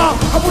bomb.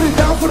 I put it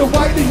down for the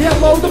white, the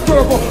yellow, the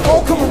purple.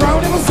 All come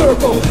around in a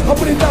circle. I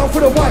put it down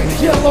for the white,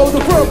 yellow, the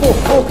purple.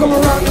 All come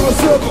around in a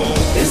circle.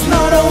 It's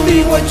not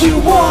only what you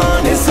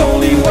want, it's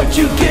only what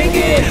you can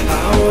get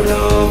out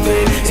of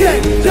it.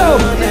 Check, yo,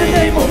 in the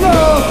name of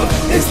love.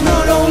 It's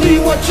not only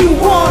what you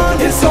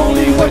want, it's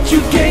only what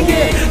you can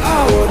get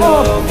out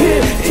of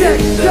it. Check,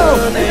 yo,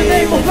 in the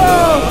name of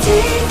love.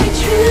 Take me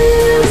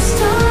through the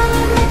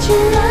storm, let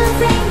your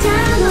love rain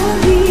down on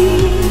me.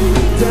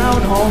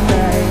 Down on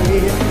me.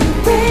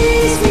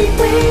 Raise me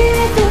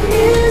with the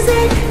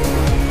music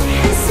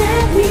and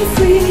set me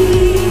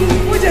free.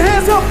 Put your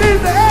hands up in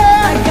the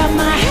air. I got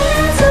my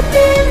hands up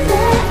in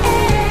the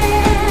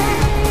air.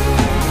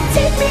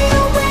 Take me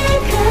away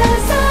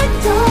 'cause I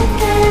don't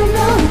care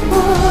no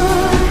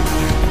more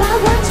about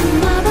what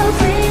tomorrow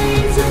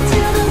brings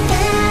until the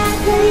bad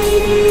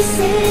lady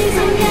sings.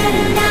 I'm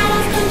getting out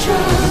of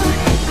control.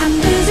 I'm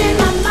losing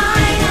my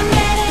mind. I'm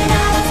getting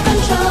out of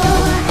control.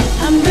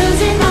 I'm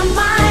losing my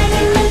mind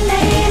in the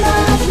name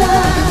of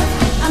love.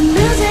 I'm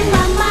losing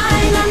my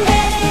mind. I'm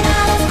getting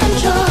out of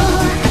control.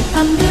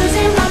 I'm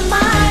losing my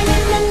mind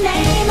in the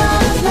name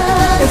of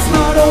love. It's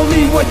not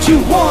only what you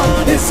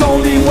want, it's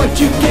only what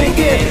you can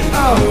get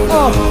out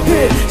of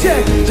it.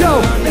 Check, yo,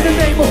 in the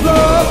name of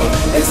love.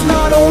 It's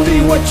not only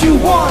what you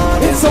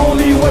want, it's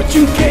only what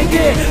you can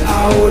get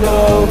out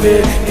of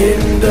it.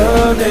 In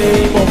the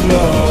name of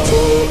love.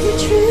 Take me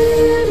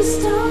through the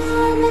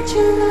storm, let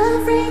your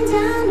love rain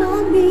down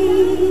on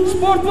me.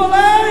 Sport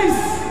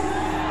Police!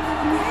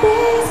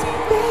 Raise me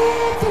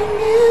with the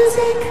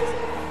music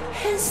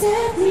and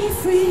set me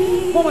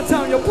free. One more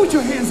time, yo, put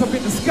your hands up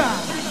in the sky.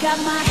 Got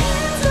my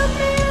hands up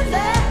in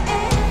the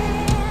air.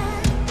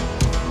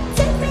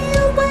 Take me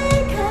away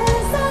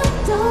 'cause I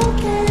don't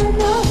care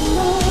no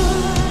more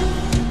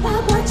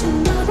about what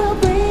tomorrow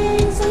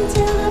brings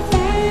until the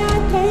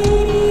bad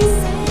lady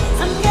sings.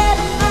 I'm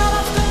getting out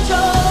of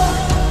control.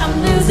 I'm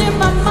losing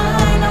my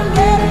mind. I'm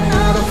getting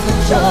out of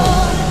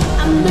control.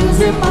 I'm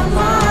losing my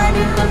mind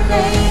in the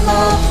name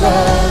of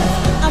love.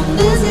 I'm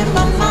losing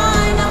my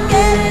mind. I'm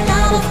getting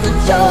out of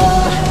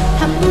control.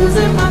 I'm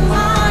losing my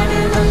mind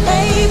in the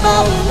name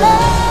of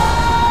love.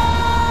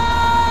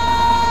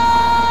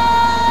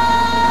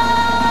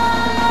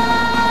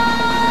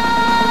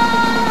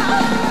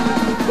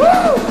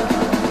 Woo!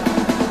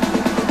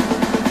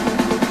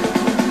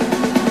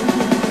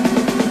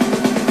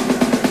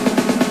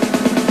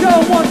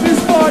 Y'all want this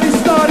party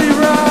started,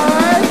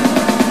 right?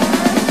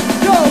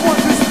 Y'all want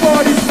this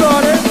party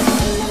started?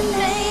 In the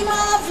name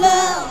of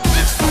love.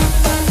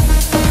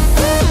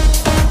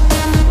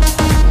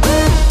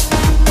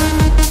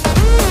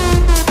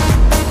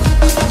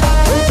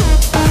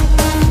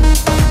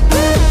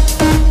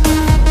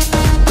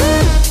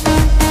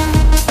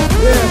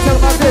 Yeah, tell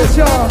them like this,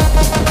 y'all.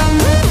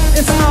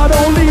 It's not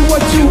only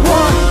what you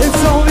want,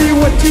 it's only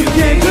what you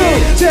can get.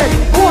 Check,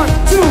 1,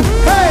 2,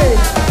 hey!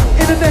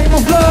 In the name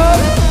of love,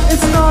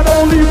 it's not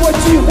only what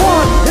you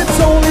want, it's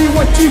only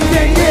what you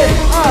can get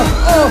out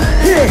of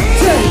here.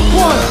 Check,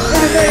 1, in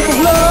the name of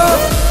love.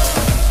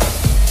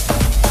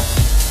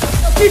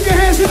 Now keep your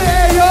hands in the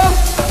air, y'all.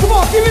 Come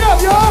on, give it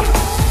up, y'all.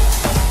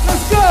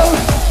 Let's go.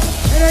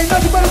 It ain't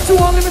nothing but a 2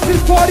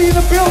 Unlimited party in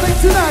the building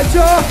tonight,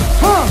 y'all.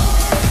 Huh?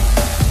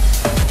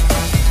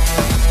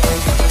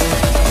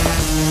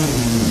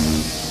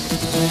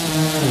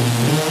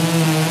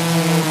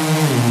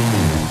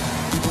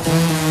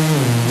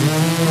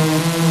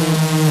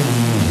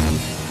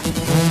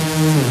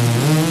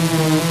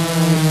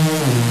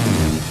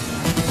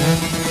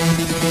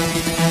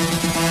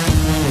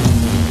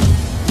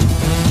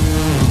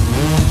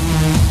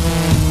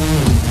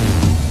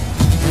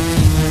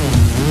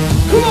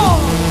 Come on!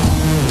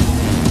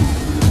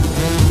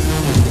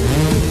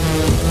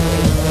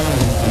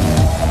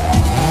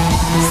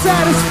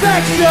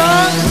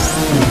 Satisfaction!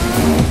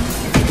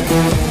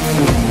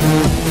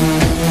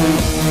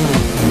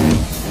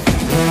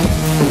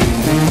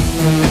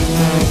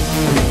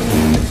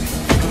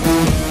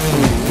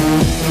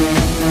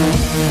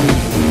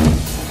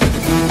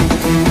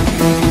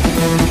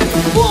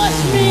 Push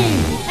me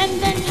and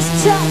then just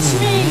touch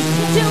me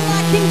till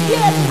I can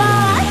get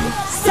my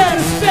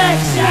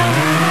satisfaction.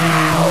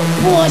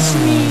 Push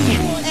me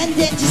and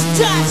then just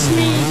touch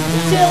me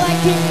till I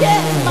can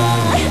get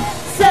my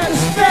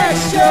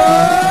satisfaction.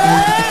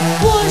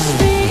 Push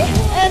me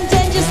and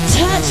then just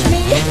touch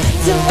me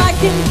till I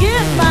can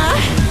get my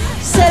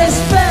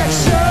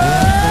satisfaction.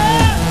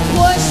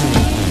 Push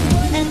me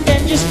and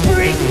then just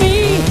freak me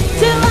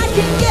till I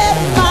can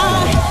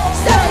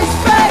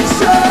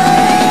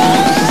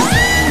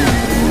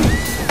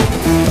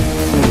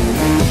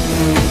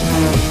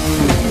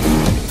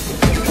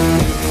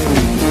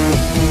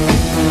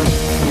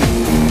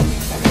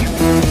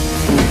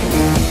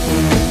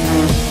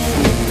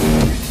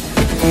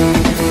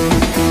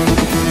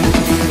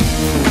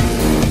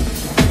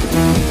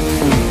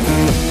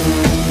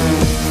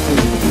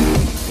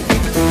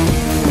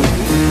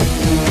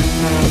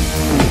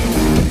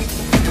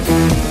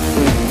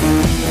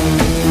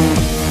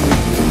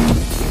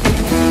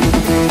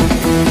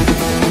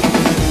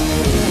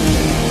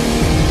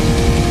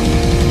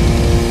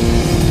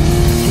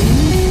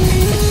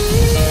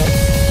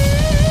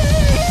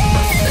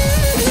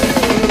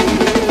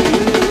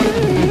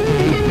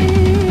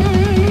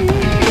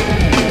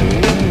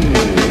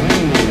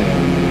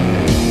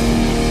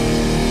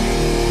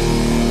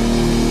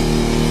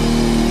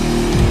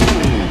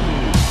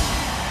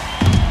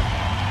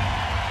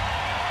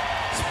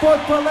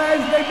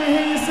Sportpaleis, let me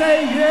hear you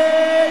say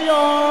yeah,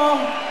 y'all.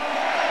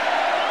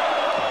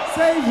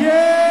 Say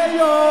yeah,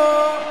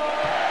 y'all.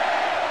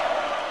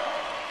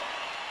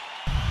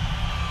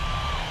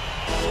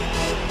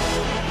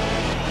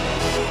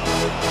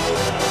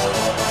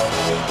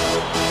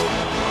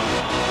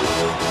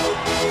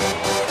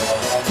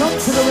 Jump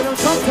to the rhythm,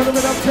 jump to the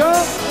rhythm,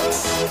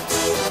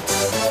 jump.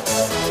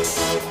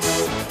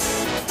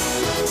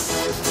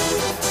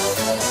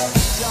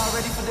 Y'all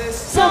ready for this?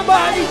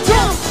 Somebody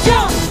jump,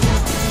 jump,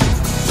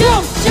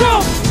 jump,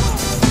 jump,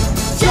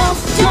 jump,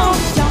 jump,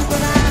 jump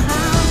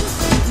around,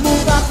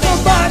 move up.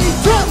 Somebody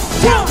jump,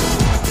 jump,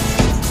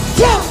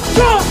 Jump,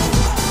 jump,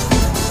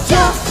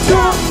 jump,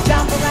 jump,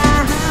 jump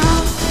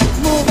around,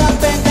 move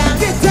up and down.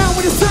 get down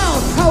with the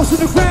sound. House on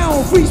the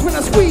ground, freeze when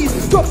I squeeze.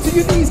 Drop to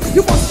your knees,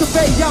 you must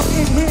obey. I'm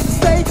in here to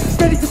stay,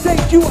 ready to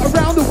take you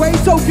around the way.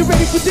 So get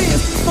ready for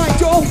this, mind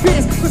your own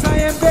biz. Cause I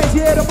am bad,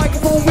 yeah, the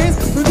microphone wins.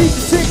 Release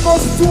the chick,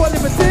 also to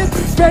unlimited.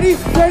 Ready,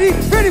 ready,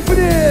 ready for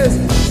this.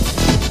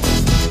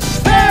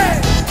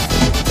 Hey!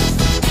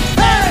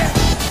 Hey!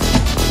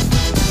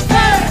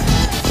 Hey!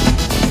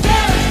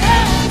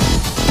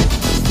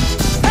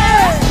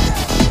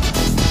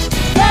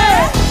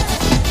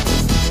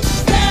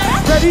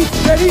 Ready,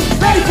 ready,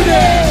 ready for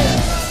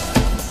this!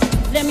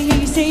 Let me hear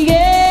you say yeah.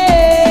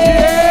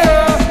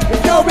 Yeah!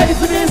 If y'all ready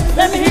for this,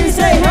 Let me hear you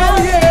say hell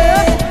hell.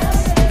 yeah!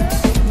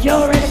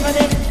 You're ready for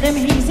this? Let me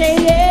hear you say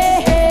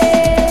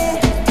yeah.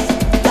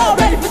 You're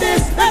ready for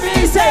this? Let me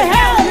hear you say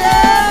hell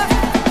yeah.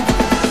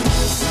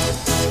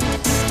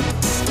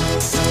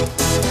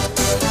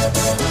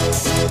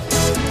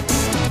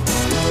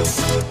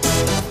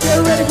 Get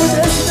ready for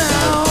this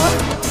now!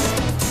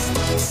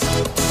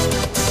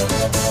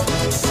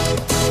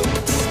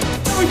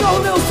 Here we go, a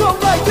little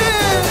something like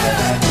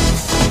this!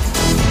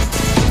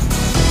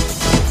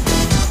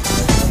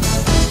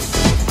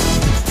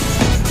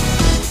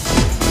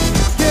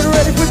 Get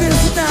ready for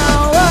this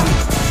now!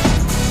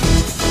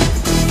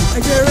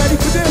 Get ready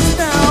for this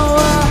now!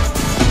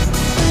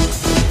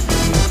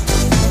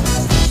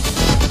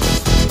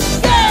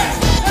 Yeah,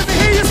 Let me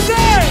hear you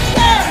say!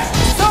 yeah,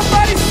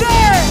 Somebody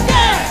say!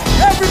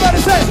 yeah, Everybody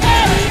say!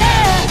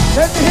 yeah,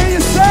 Let me hear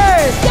you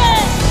say!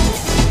 yeah.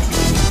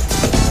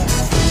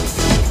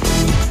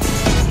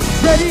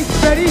 Ready,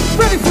 ready,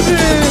 ready for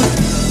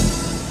this!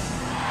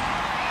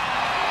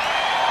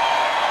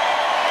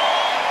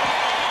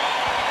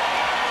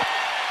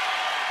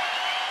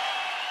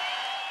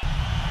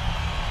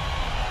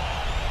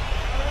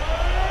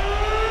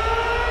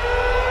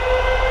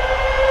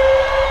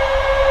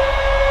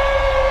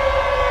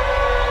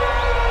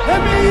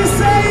 Let me hear you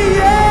say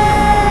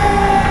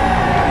yeah!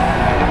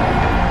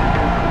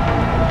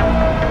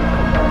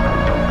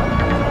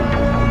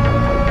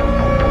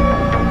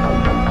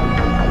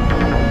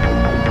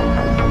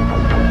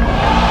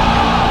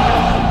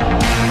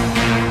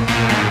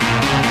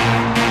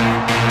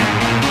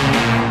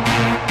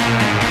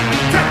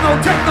 Techno,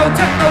 techno,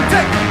 techno,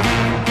 techno!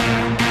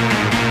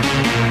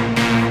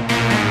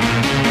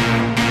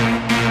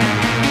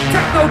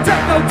 Techno,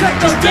 techno,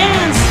 techno, Just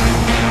dance.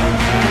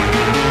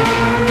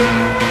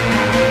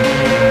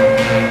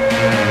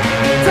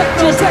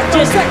 techno,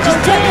 Just techno,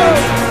 techno!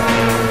 dance.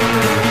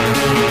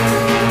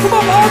 Come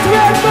on, all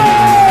together!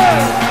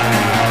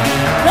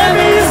 Let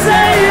me hear you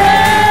say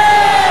yeah.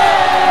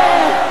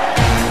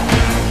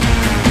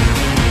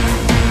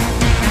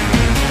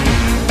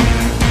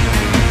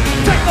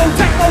 Techno,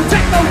 techno,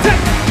 techno,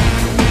 techno!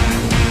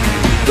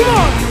 Come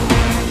on!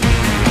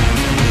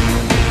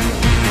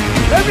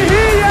 Let me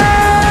hear ya!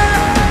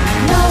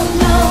 No,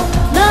 no,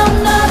 no,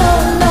 no, no,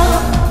 no,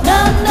 no,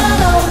 no,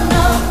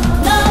 no,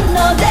 no,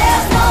 no,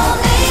 there's no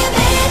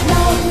limit.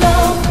 No, no,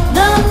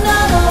 no, no,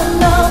 no,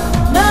 no,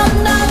 no, no,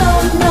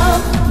 no,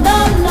 no,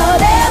 no,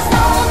 there's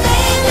no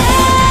limit.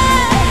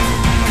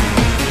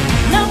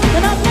 No, no,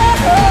 no,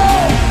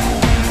 no.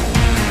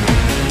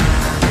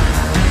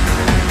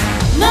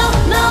 No,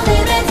 no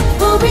limits,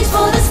 we'll reach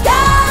for the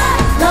sky.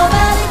 No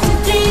valley too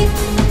deep,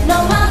 no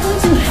mountain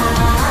too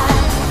high.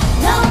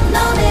 No,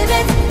 no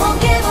limits,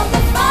 won't give up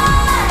the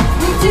fight.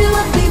 We do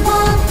what we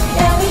want,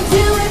 and we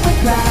do it with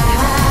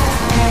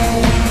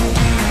pride.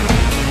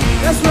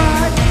 That's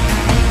right.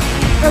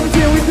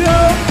 Everything we do.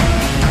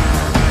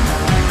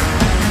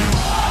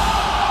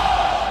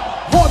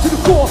 Hard to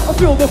the core, I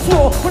feel the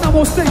floor. When I'm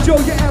on stage, yo,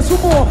 you ask for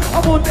more.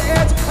 I'm on the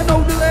edge, I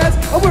know the ledge.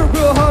 I work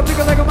real hard, take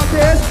a leg on my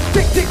cash.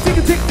 Tick, tick, tick,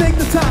 tick, take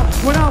the time.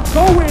 When I'm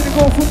going to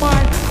go for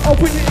mine,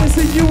 open your ears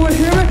and you will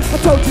hear it. I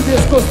told you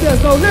this, cause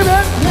there's no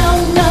limit. No,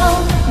 no,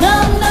 no,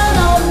 no,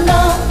 no,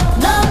 no,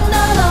 no, no,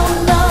 no,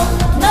 no,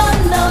 no,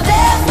 no,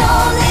 there's no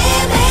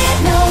limit.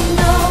 No,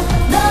 no,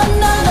 no,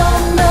 no, no,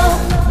 no,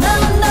 no,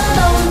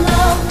 no,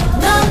 no,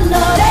 no,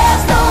 no,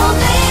 there's no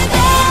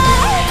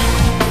limit.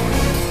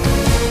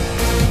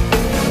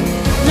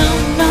 No,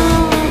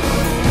 no,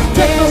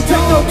 Techno,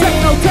 techno,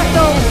 techno,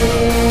 techno.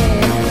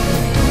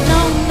 no,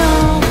 no,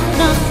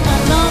 no,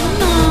 no,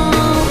 no,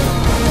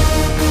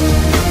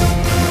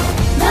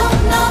 no,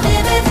 no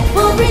limits,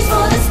 we'll reach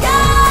for the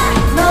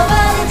sky.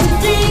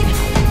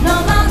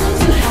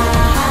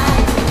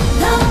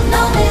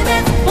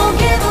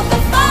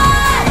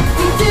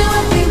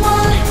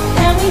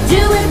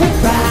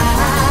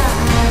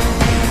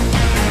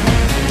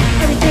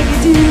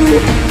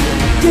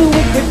 do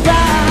it with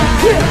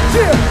pride,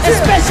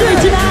 especially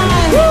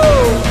tonight.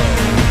 Woo!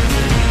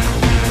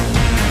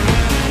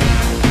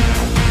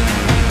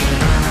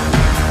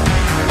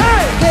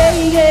 Hey,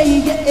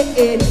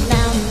 yeah,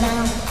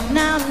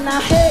 now,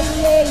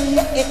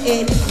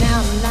 hey,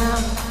 now.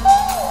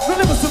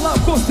 Remember to love,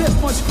 cause there's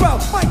much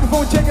crowd.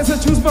 Microphone check as I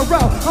choose my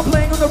route. I'm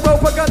playing on the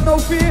rope, I got no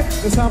fear.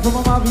 The sound from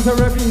my mountains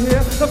are every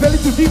here. The belly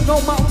too deep,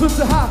 no mountains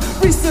too high.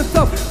 We sit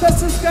up,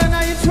 that's the sky,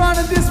 now you're trying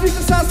to diss me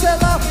cause I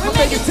said loud. We're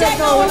making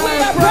techno and we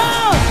are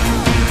proud.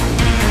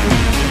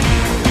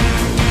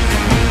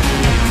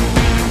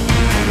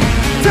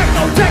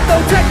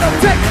 Techno.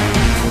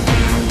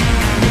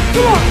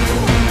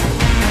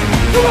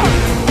 Come on.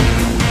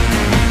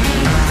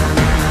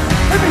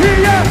 Let me hear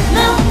ya.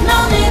 No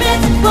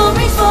limits, we'll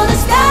reach for the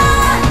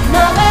sky.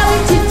 No valley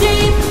too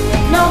deep,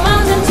 no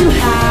mountain too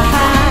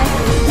high.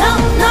 No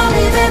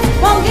limits,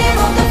 won't give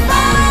up the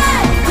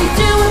fight. We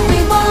do what we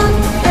want,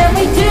 and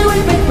we do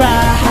it with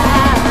pride.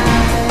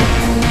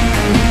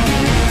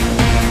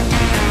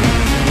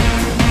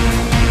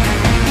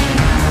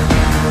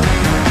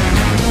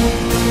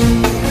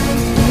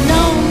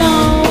 No,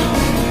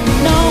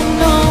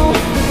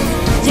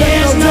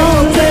 there's no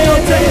limit.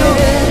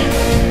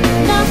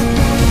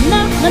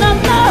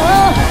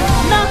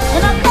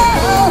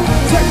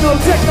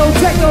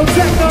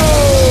 Techno.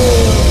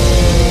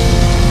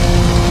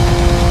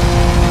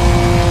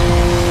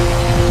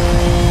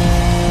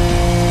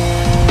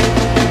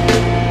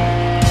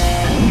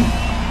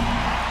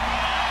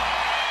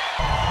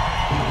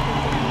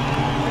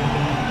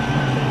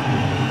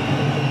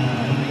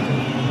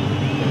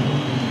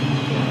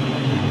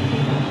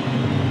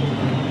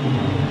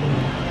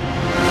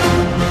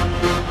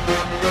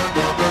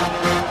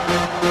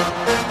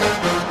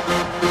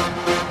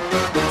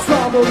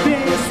 Trouble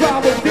dance.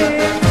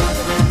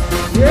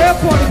 Yeah,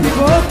 party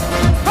people.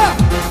 Ha!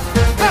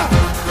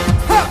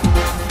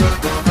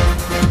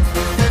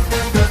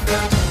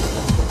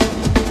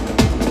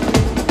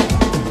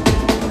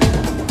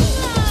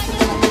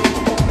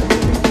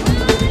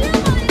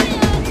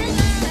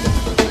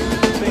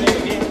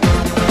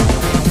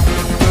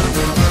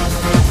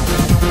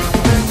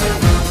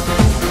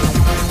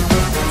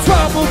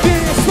 Trouble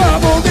dance.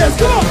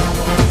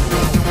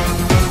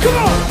 Come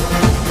on.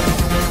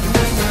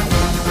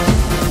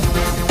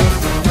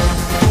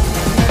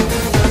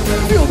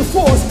 Feel the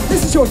force,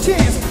 this is your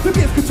chance to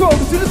give control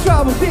to the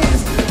tribal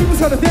dance. People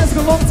started dancing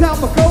a long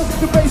time ago.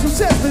 The bass was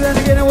set, but then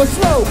again it was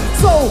slow.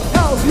 Soul,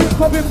 house, hip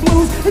hop, and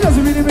blues. It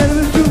doesn't really matter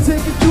if you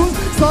take and choose.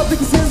 Start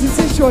taking sense, this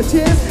is your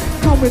chance.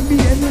 Come with me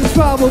and do the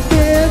tribal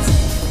dance.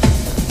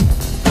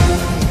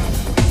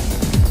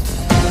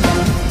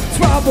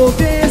 Tribal,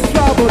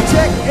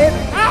 check it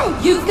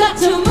out. You got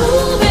to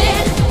move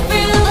it,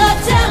 feel the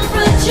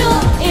temperature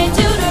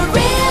into the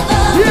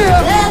rhythm.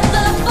 Yeah. Let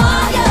the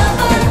fire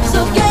burn,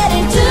 so get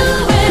into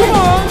it. Come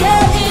on.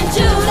 Get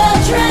into the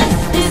trance.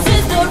 This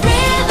is the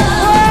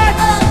rhythm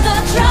of the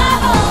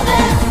tribal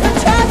dance. The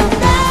tribal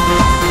dance.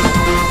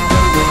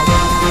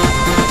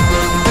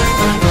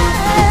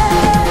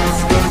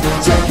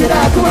 Check it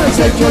out, come on,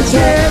 take your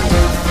chance.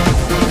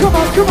 Come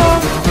on.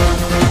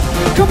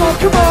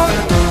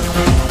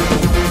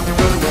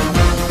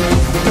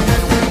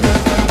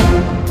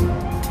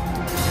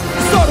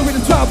 Started with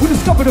the tribe, we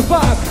discovered the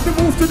vibe. They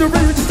move to the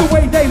rhythm just the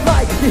way they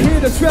like. You hear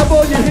the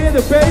treble, you hear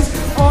the bass.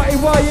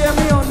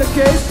 R-A-Y-M-E on the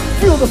case.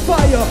 Feel the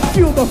fire,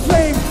 feel the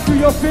flame. Do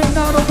your thing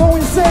now, don't go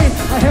insane.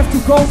 I have to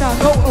go now,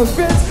 no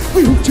offense.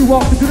 We hooked you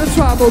up into the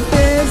tribal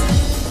dance.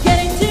 Get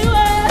into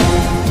it,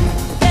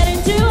 get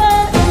into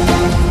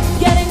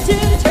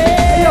the trance.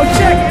 Hey, yo,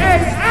 check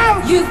it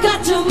out. You've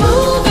got to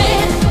move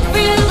it,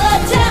 feel the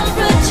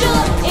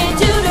temperature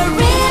into the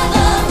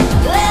rhythm.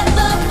 Let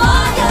the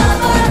fire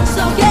burn,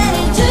 so get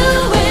into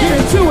it.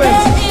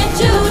 Get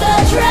into the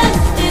trance.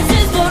 This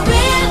is the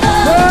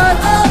rhythm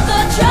of the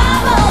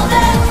tribal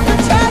dance. The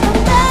tribal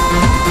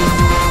dance.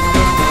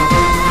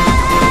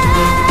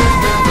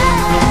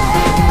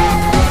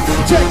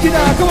 Check it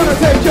out, come on,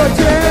 take your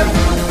chance.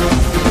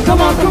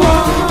 Come on.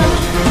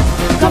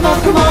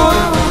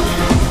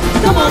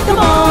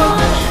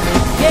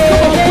 Yeah.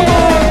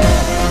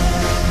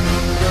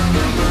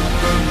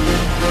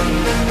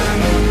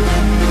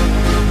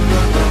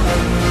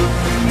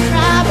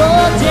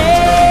 Tribal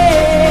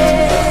dance.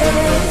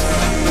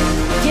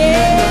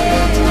 Yeah.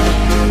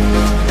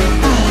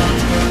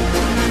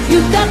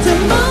 You've got to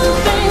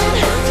move it.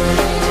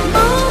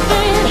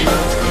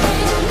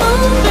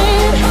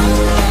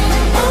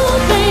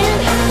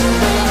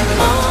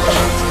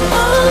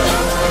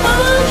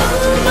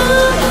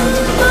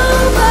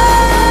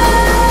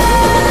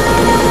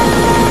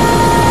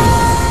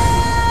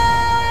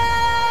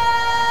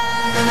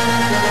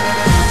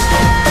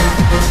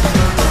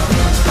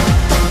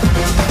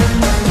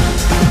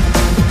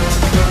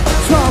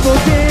 Tribal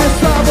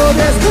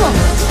dance, come on.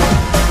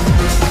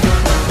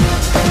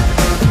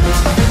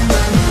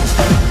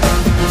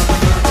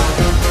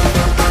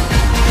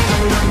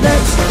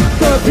 Let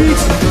the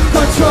beat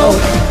control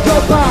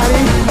your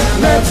body.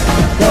 Let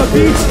the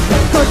beat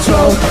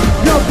control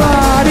your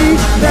body.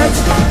 Let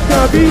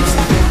beat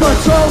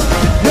control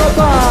your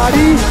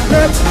body.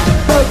 Let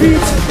the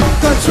beat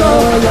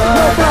control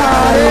your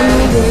body.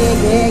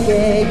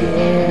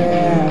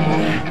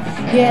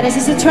 Yeah, this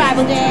is a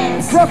tribal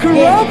dance. Rock and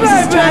yeah, roll, this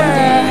is baby.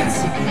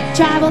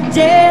 tribal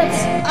dance.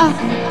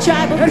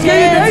 Tribal Let's get it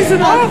dance. nice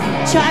and off.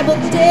 Tribal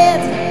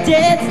dance.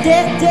 Dance.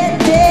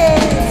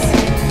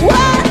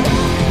 What?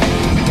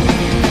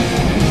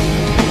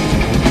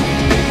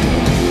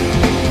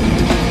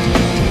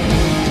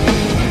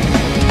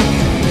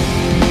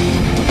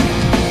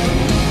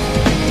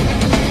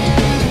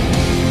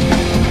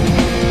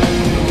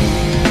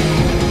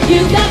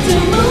 You got to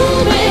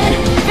move it,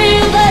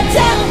 feel the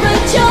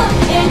temperature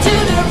into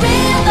the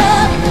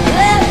rhythm.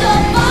 Let the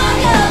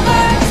fire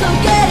burn, so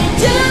get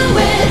into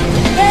it,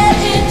 get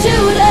into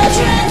the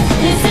trance.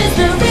 This is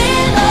the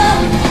rhythm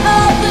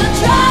of the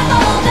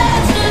tribal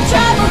dance, the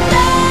tribal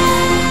dance.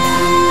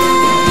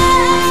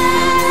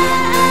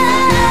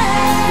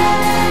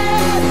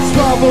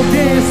 Tribal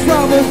dance,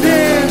 tribal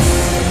dance.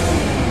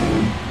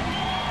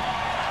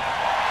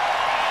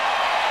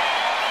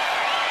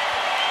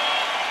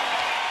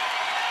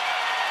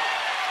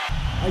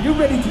 Are you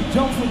ready to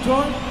jump for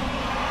joy?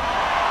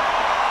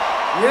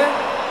 Yeah?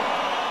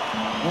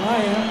 Well, I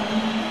am.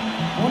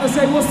 I want to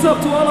say what's up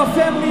to all our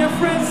family and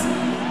friends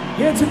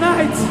here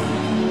tonight.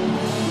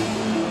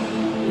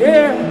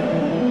 Yeah.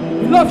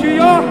 We love you,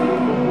 y'all.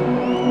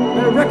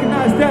 Better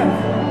recognize that.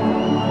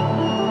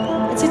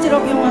 Het zit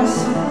erop, jongens.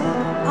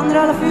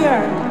 1,5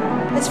 uur.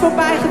 Het is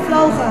voorbij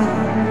gevlogen.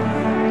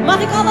 Mag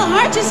ik alle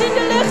hartjes in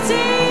de lucht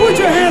zien? Put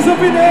your hands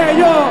up in the air,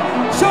 y'all.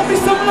 Show me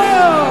some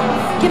love.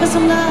 Give us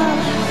some love.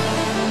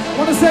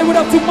 Want to say what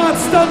up to Mont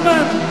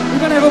Stuntman. We're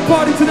gonna have a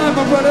party tonight,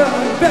 my brother.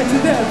 Bet you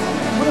that.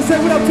 Want to say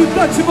what up to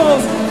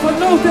Dutchables, for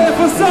Nota and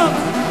for Sam.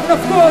 And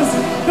of course,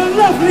 the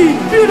lovely,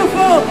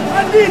 beautiful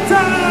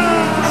Anita.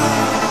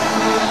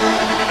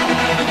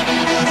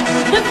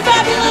 The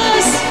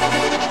fabulous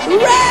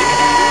Ray!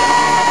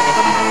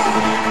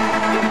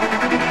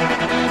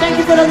 Thank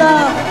you for the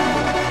love.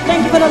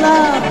 Thank you for the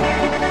love.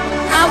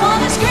 I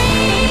wanna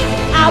scream,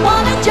 I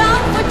wanna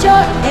jump for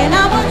joy, and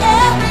I want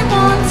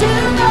everyone to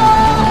know.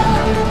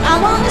 I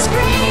wanna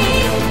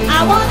scream, I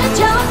wanna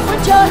jump for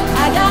joy,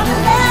 I gotta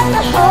let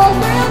the whole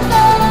world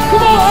know.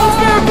 Come on,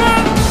 Oscar,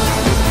 man.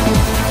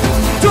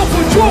 Jump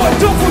for joy,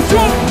 jump for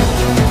joy.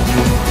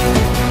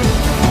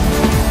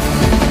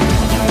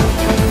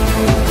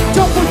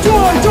 Jump for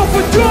joy, jump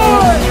for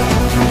joy.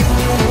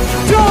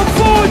 Jump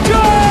for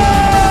joy.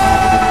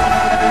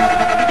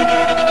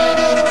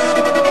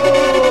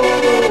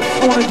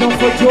 I wanna jump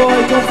for joy,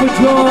 jump for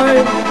joy.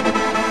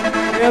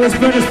 Yeah, let's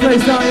burn this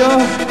place down,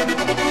 y'all.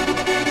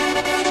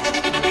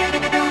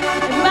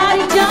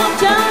 Everybody jump,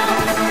 jump.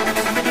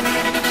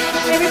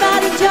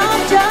 Everybody jump,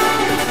 jump.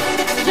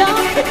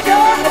 Jump for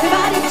joy.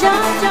 Everybody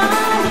jump, jump.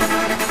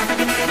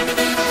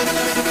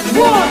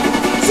 1,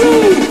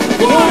 2,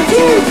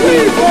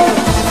 3, 4.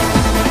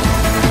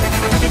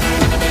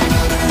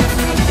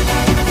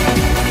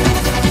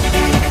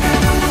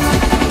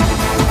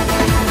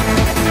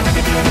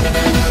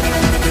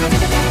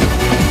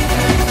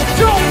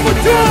 Jump for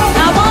joy.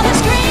 I wanna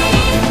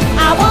scream,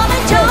 I wanna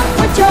jump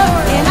for joy,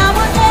 and I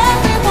want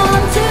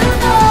everyone to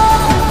know.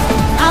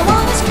 I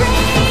wanna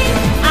scream,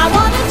 I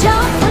wanna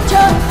jump for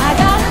joy, I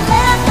gotta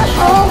let the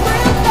whole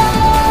world know.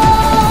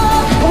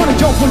 I wanna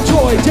jump for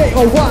joy,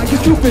 J-O-Y,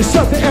 cause Cupid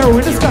shot the arrow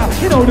in the sky.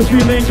 You know the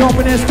feeling,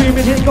 jumping and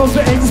screaming, here goes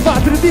the angel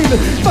spot to the demon.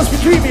 Must be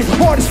dreaming,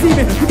 heart is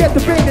steaming, forget the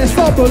pain and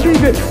start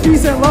believing.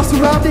 Peace and love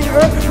surrounding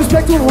earth,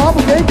 respect to the law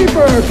of baby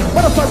bird.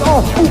 Butterflies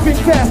all moving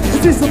fast,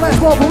 this is the last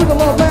law, but with the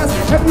law last.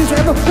 Happiness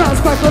and the times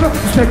quite better,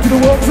 respect to the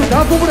world, so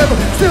down for whatever.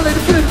 Still ain't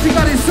the feeling you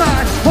got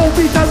inside. Hold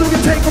me tight so we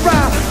can take a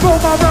ride. Throw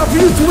my round for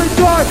you to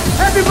enjoy.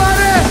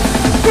 Everybody,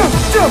 jump,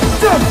 jump,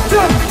 jump,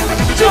 jump,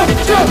 jump,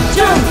 jump,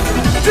 jump,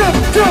 jump,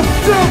 jump,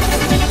 jump,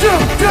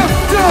 jump, jump,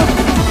 jump.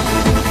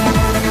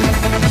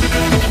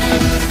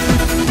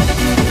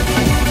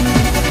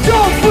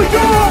 Jump for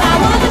joy! I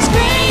wanna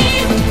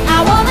scream, I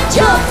wanna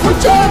jump for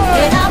joy,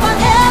 and I want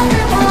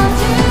everyone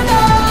to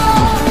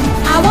know.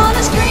 I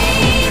wanna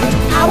scream,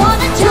 I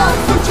wanna jump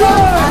for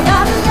joy, I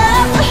gotta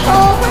let the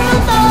whole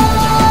world know.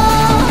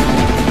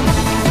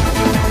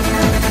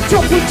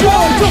 Jump for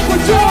joy, jump for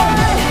joy!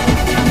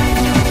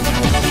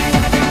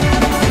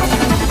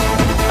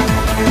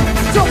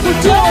 Jump for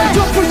joy,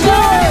 jump for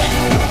joy!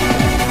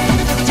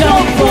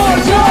 Jump for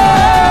joy!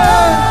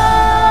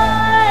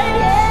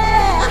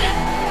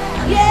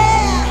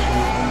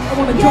 I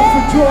wanna jump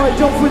for joy,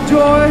 jump for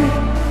joy!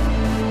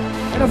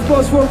 And of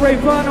course for Ray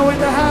Vano in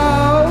the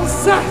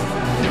house!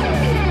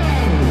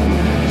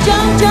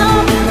 Jump,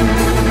 jump,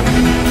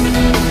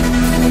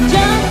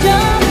 jump,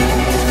 jump.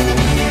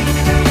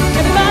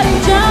 Everybody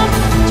jump,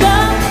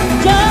 jump,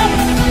 jump,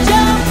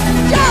 jump,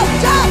 jump,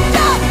 jump,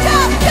 jump,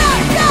 jump,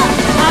 jump, jump.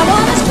 I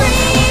wanna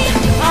scream,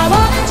 I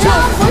wanna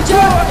jump for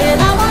joy, and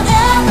I want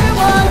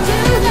everyone to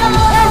know.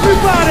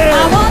 Everybody!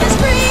 I wanna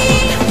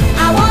scream,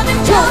 I wanna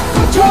jump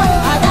for joy,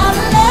 I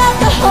gotta let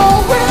the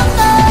whole world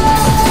know.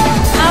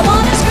 I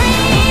wanna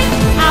scream,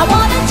 I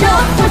wanna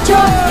jump for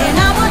joy, and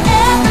I want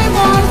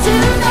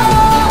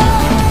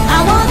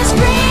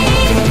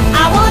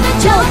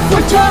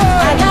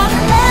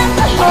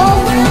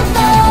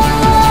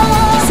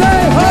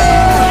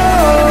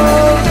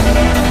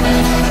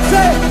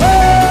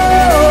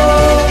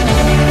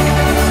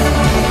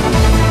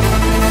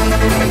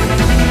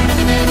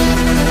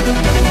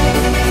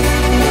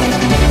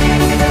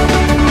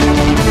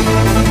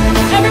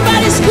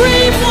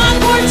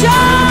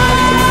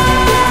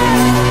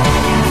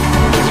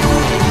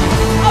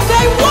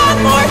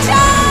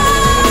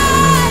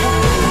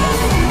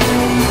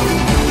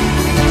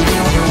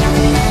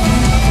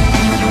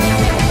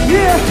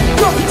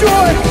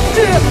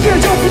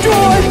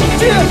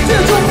jump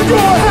for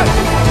joy.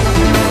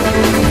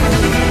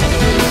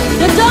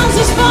 The dance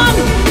is fun.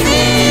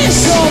 This.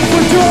 Jump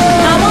for joy.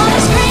 I wanna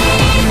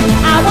scream.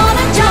 I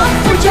wanna jump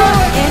for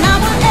joy, and I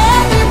want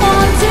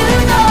everyone to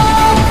know.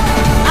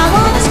 I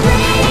wanna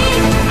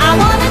scream. I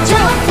wanna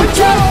jump for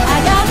joy. I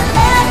gotta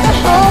let the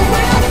whole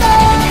world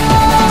know.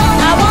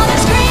 I wanna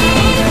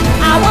scream.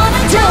 I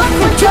wanna jump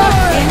for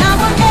joy, and I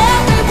want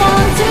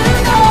everyone to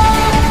know.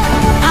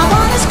 I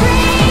wanna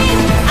scream.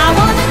 I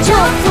wanna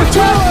jump for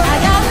joy. I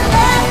gotta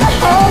let the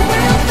whole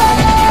world know.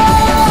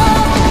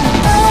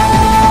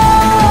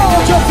 Oh,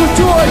 jump for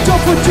joy,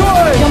 jump for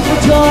joy. Jump for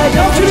joy,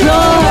 jump for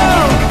joy.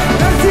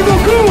 Merci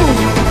beaucoup.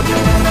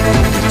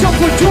 Jump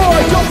for joy,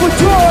 jump for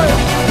joy.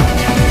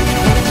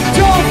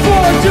 Jump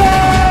for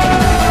joy.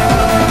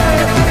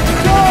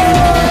 Joy.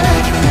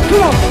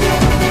 Come on.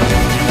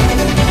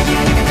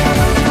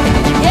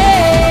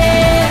 Yeah,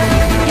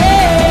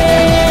 yeah,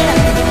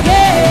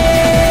 yeah,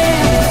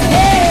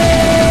 yeah.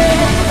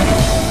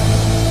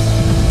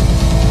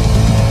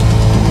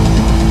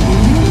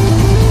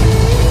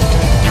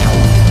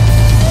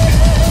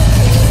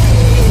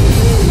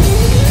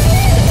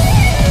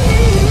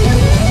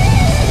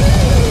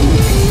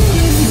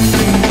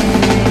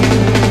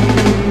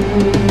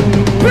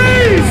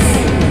 Peace.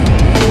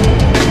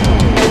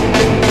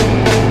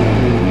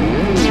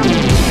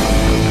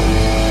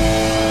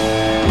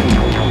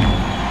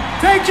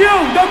 Thank you.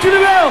 Dank jullie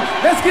wel.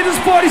 Let's get this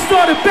party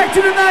started. Back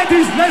to the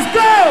 90s. Let's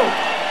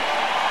go.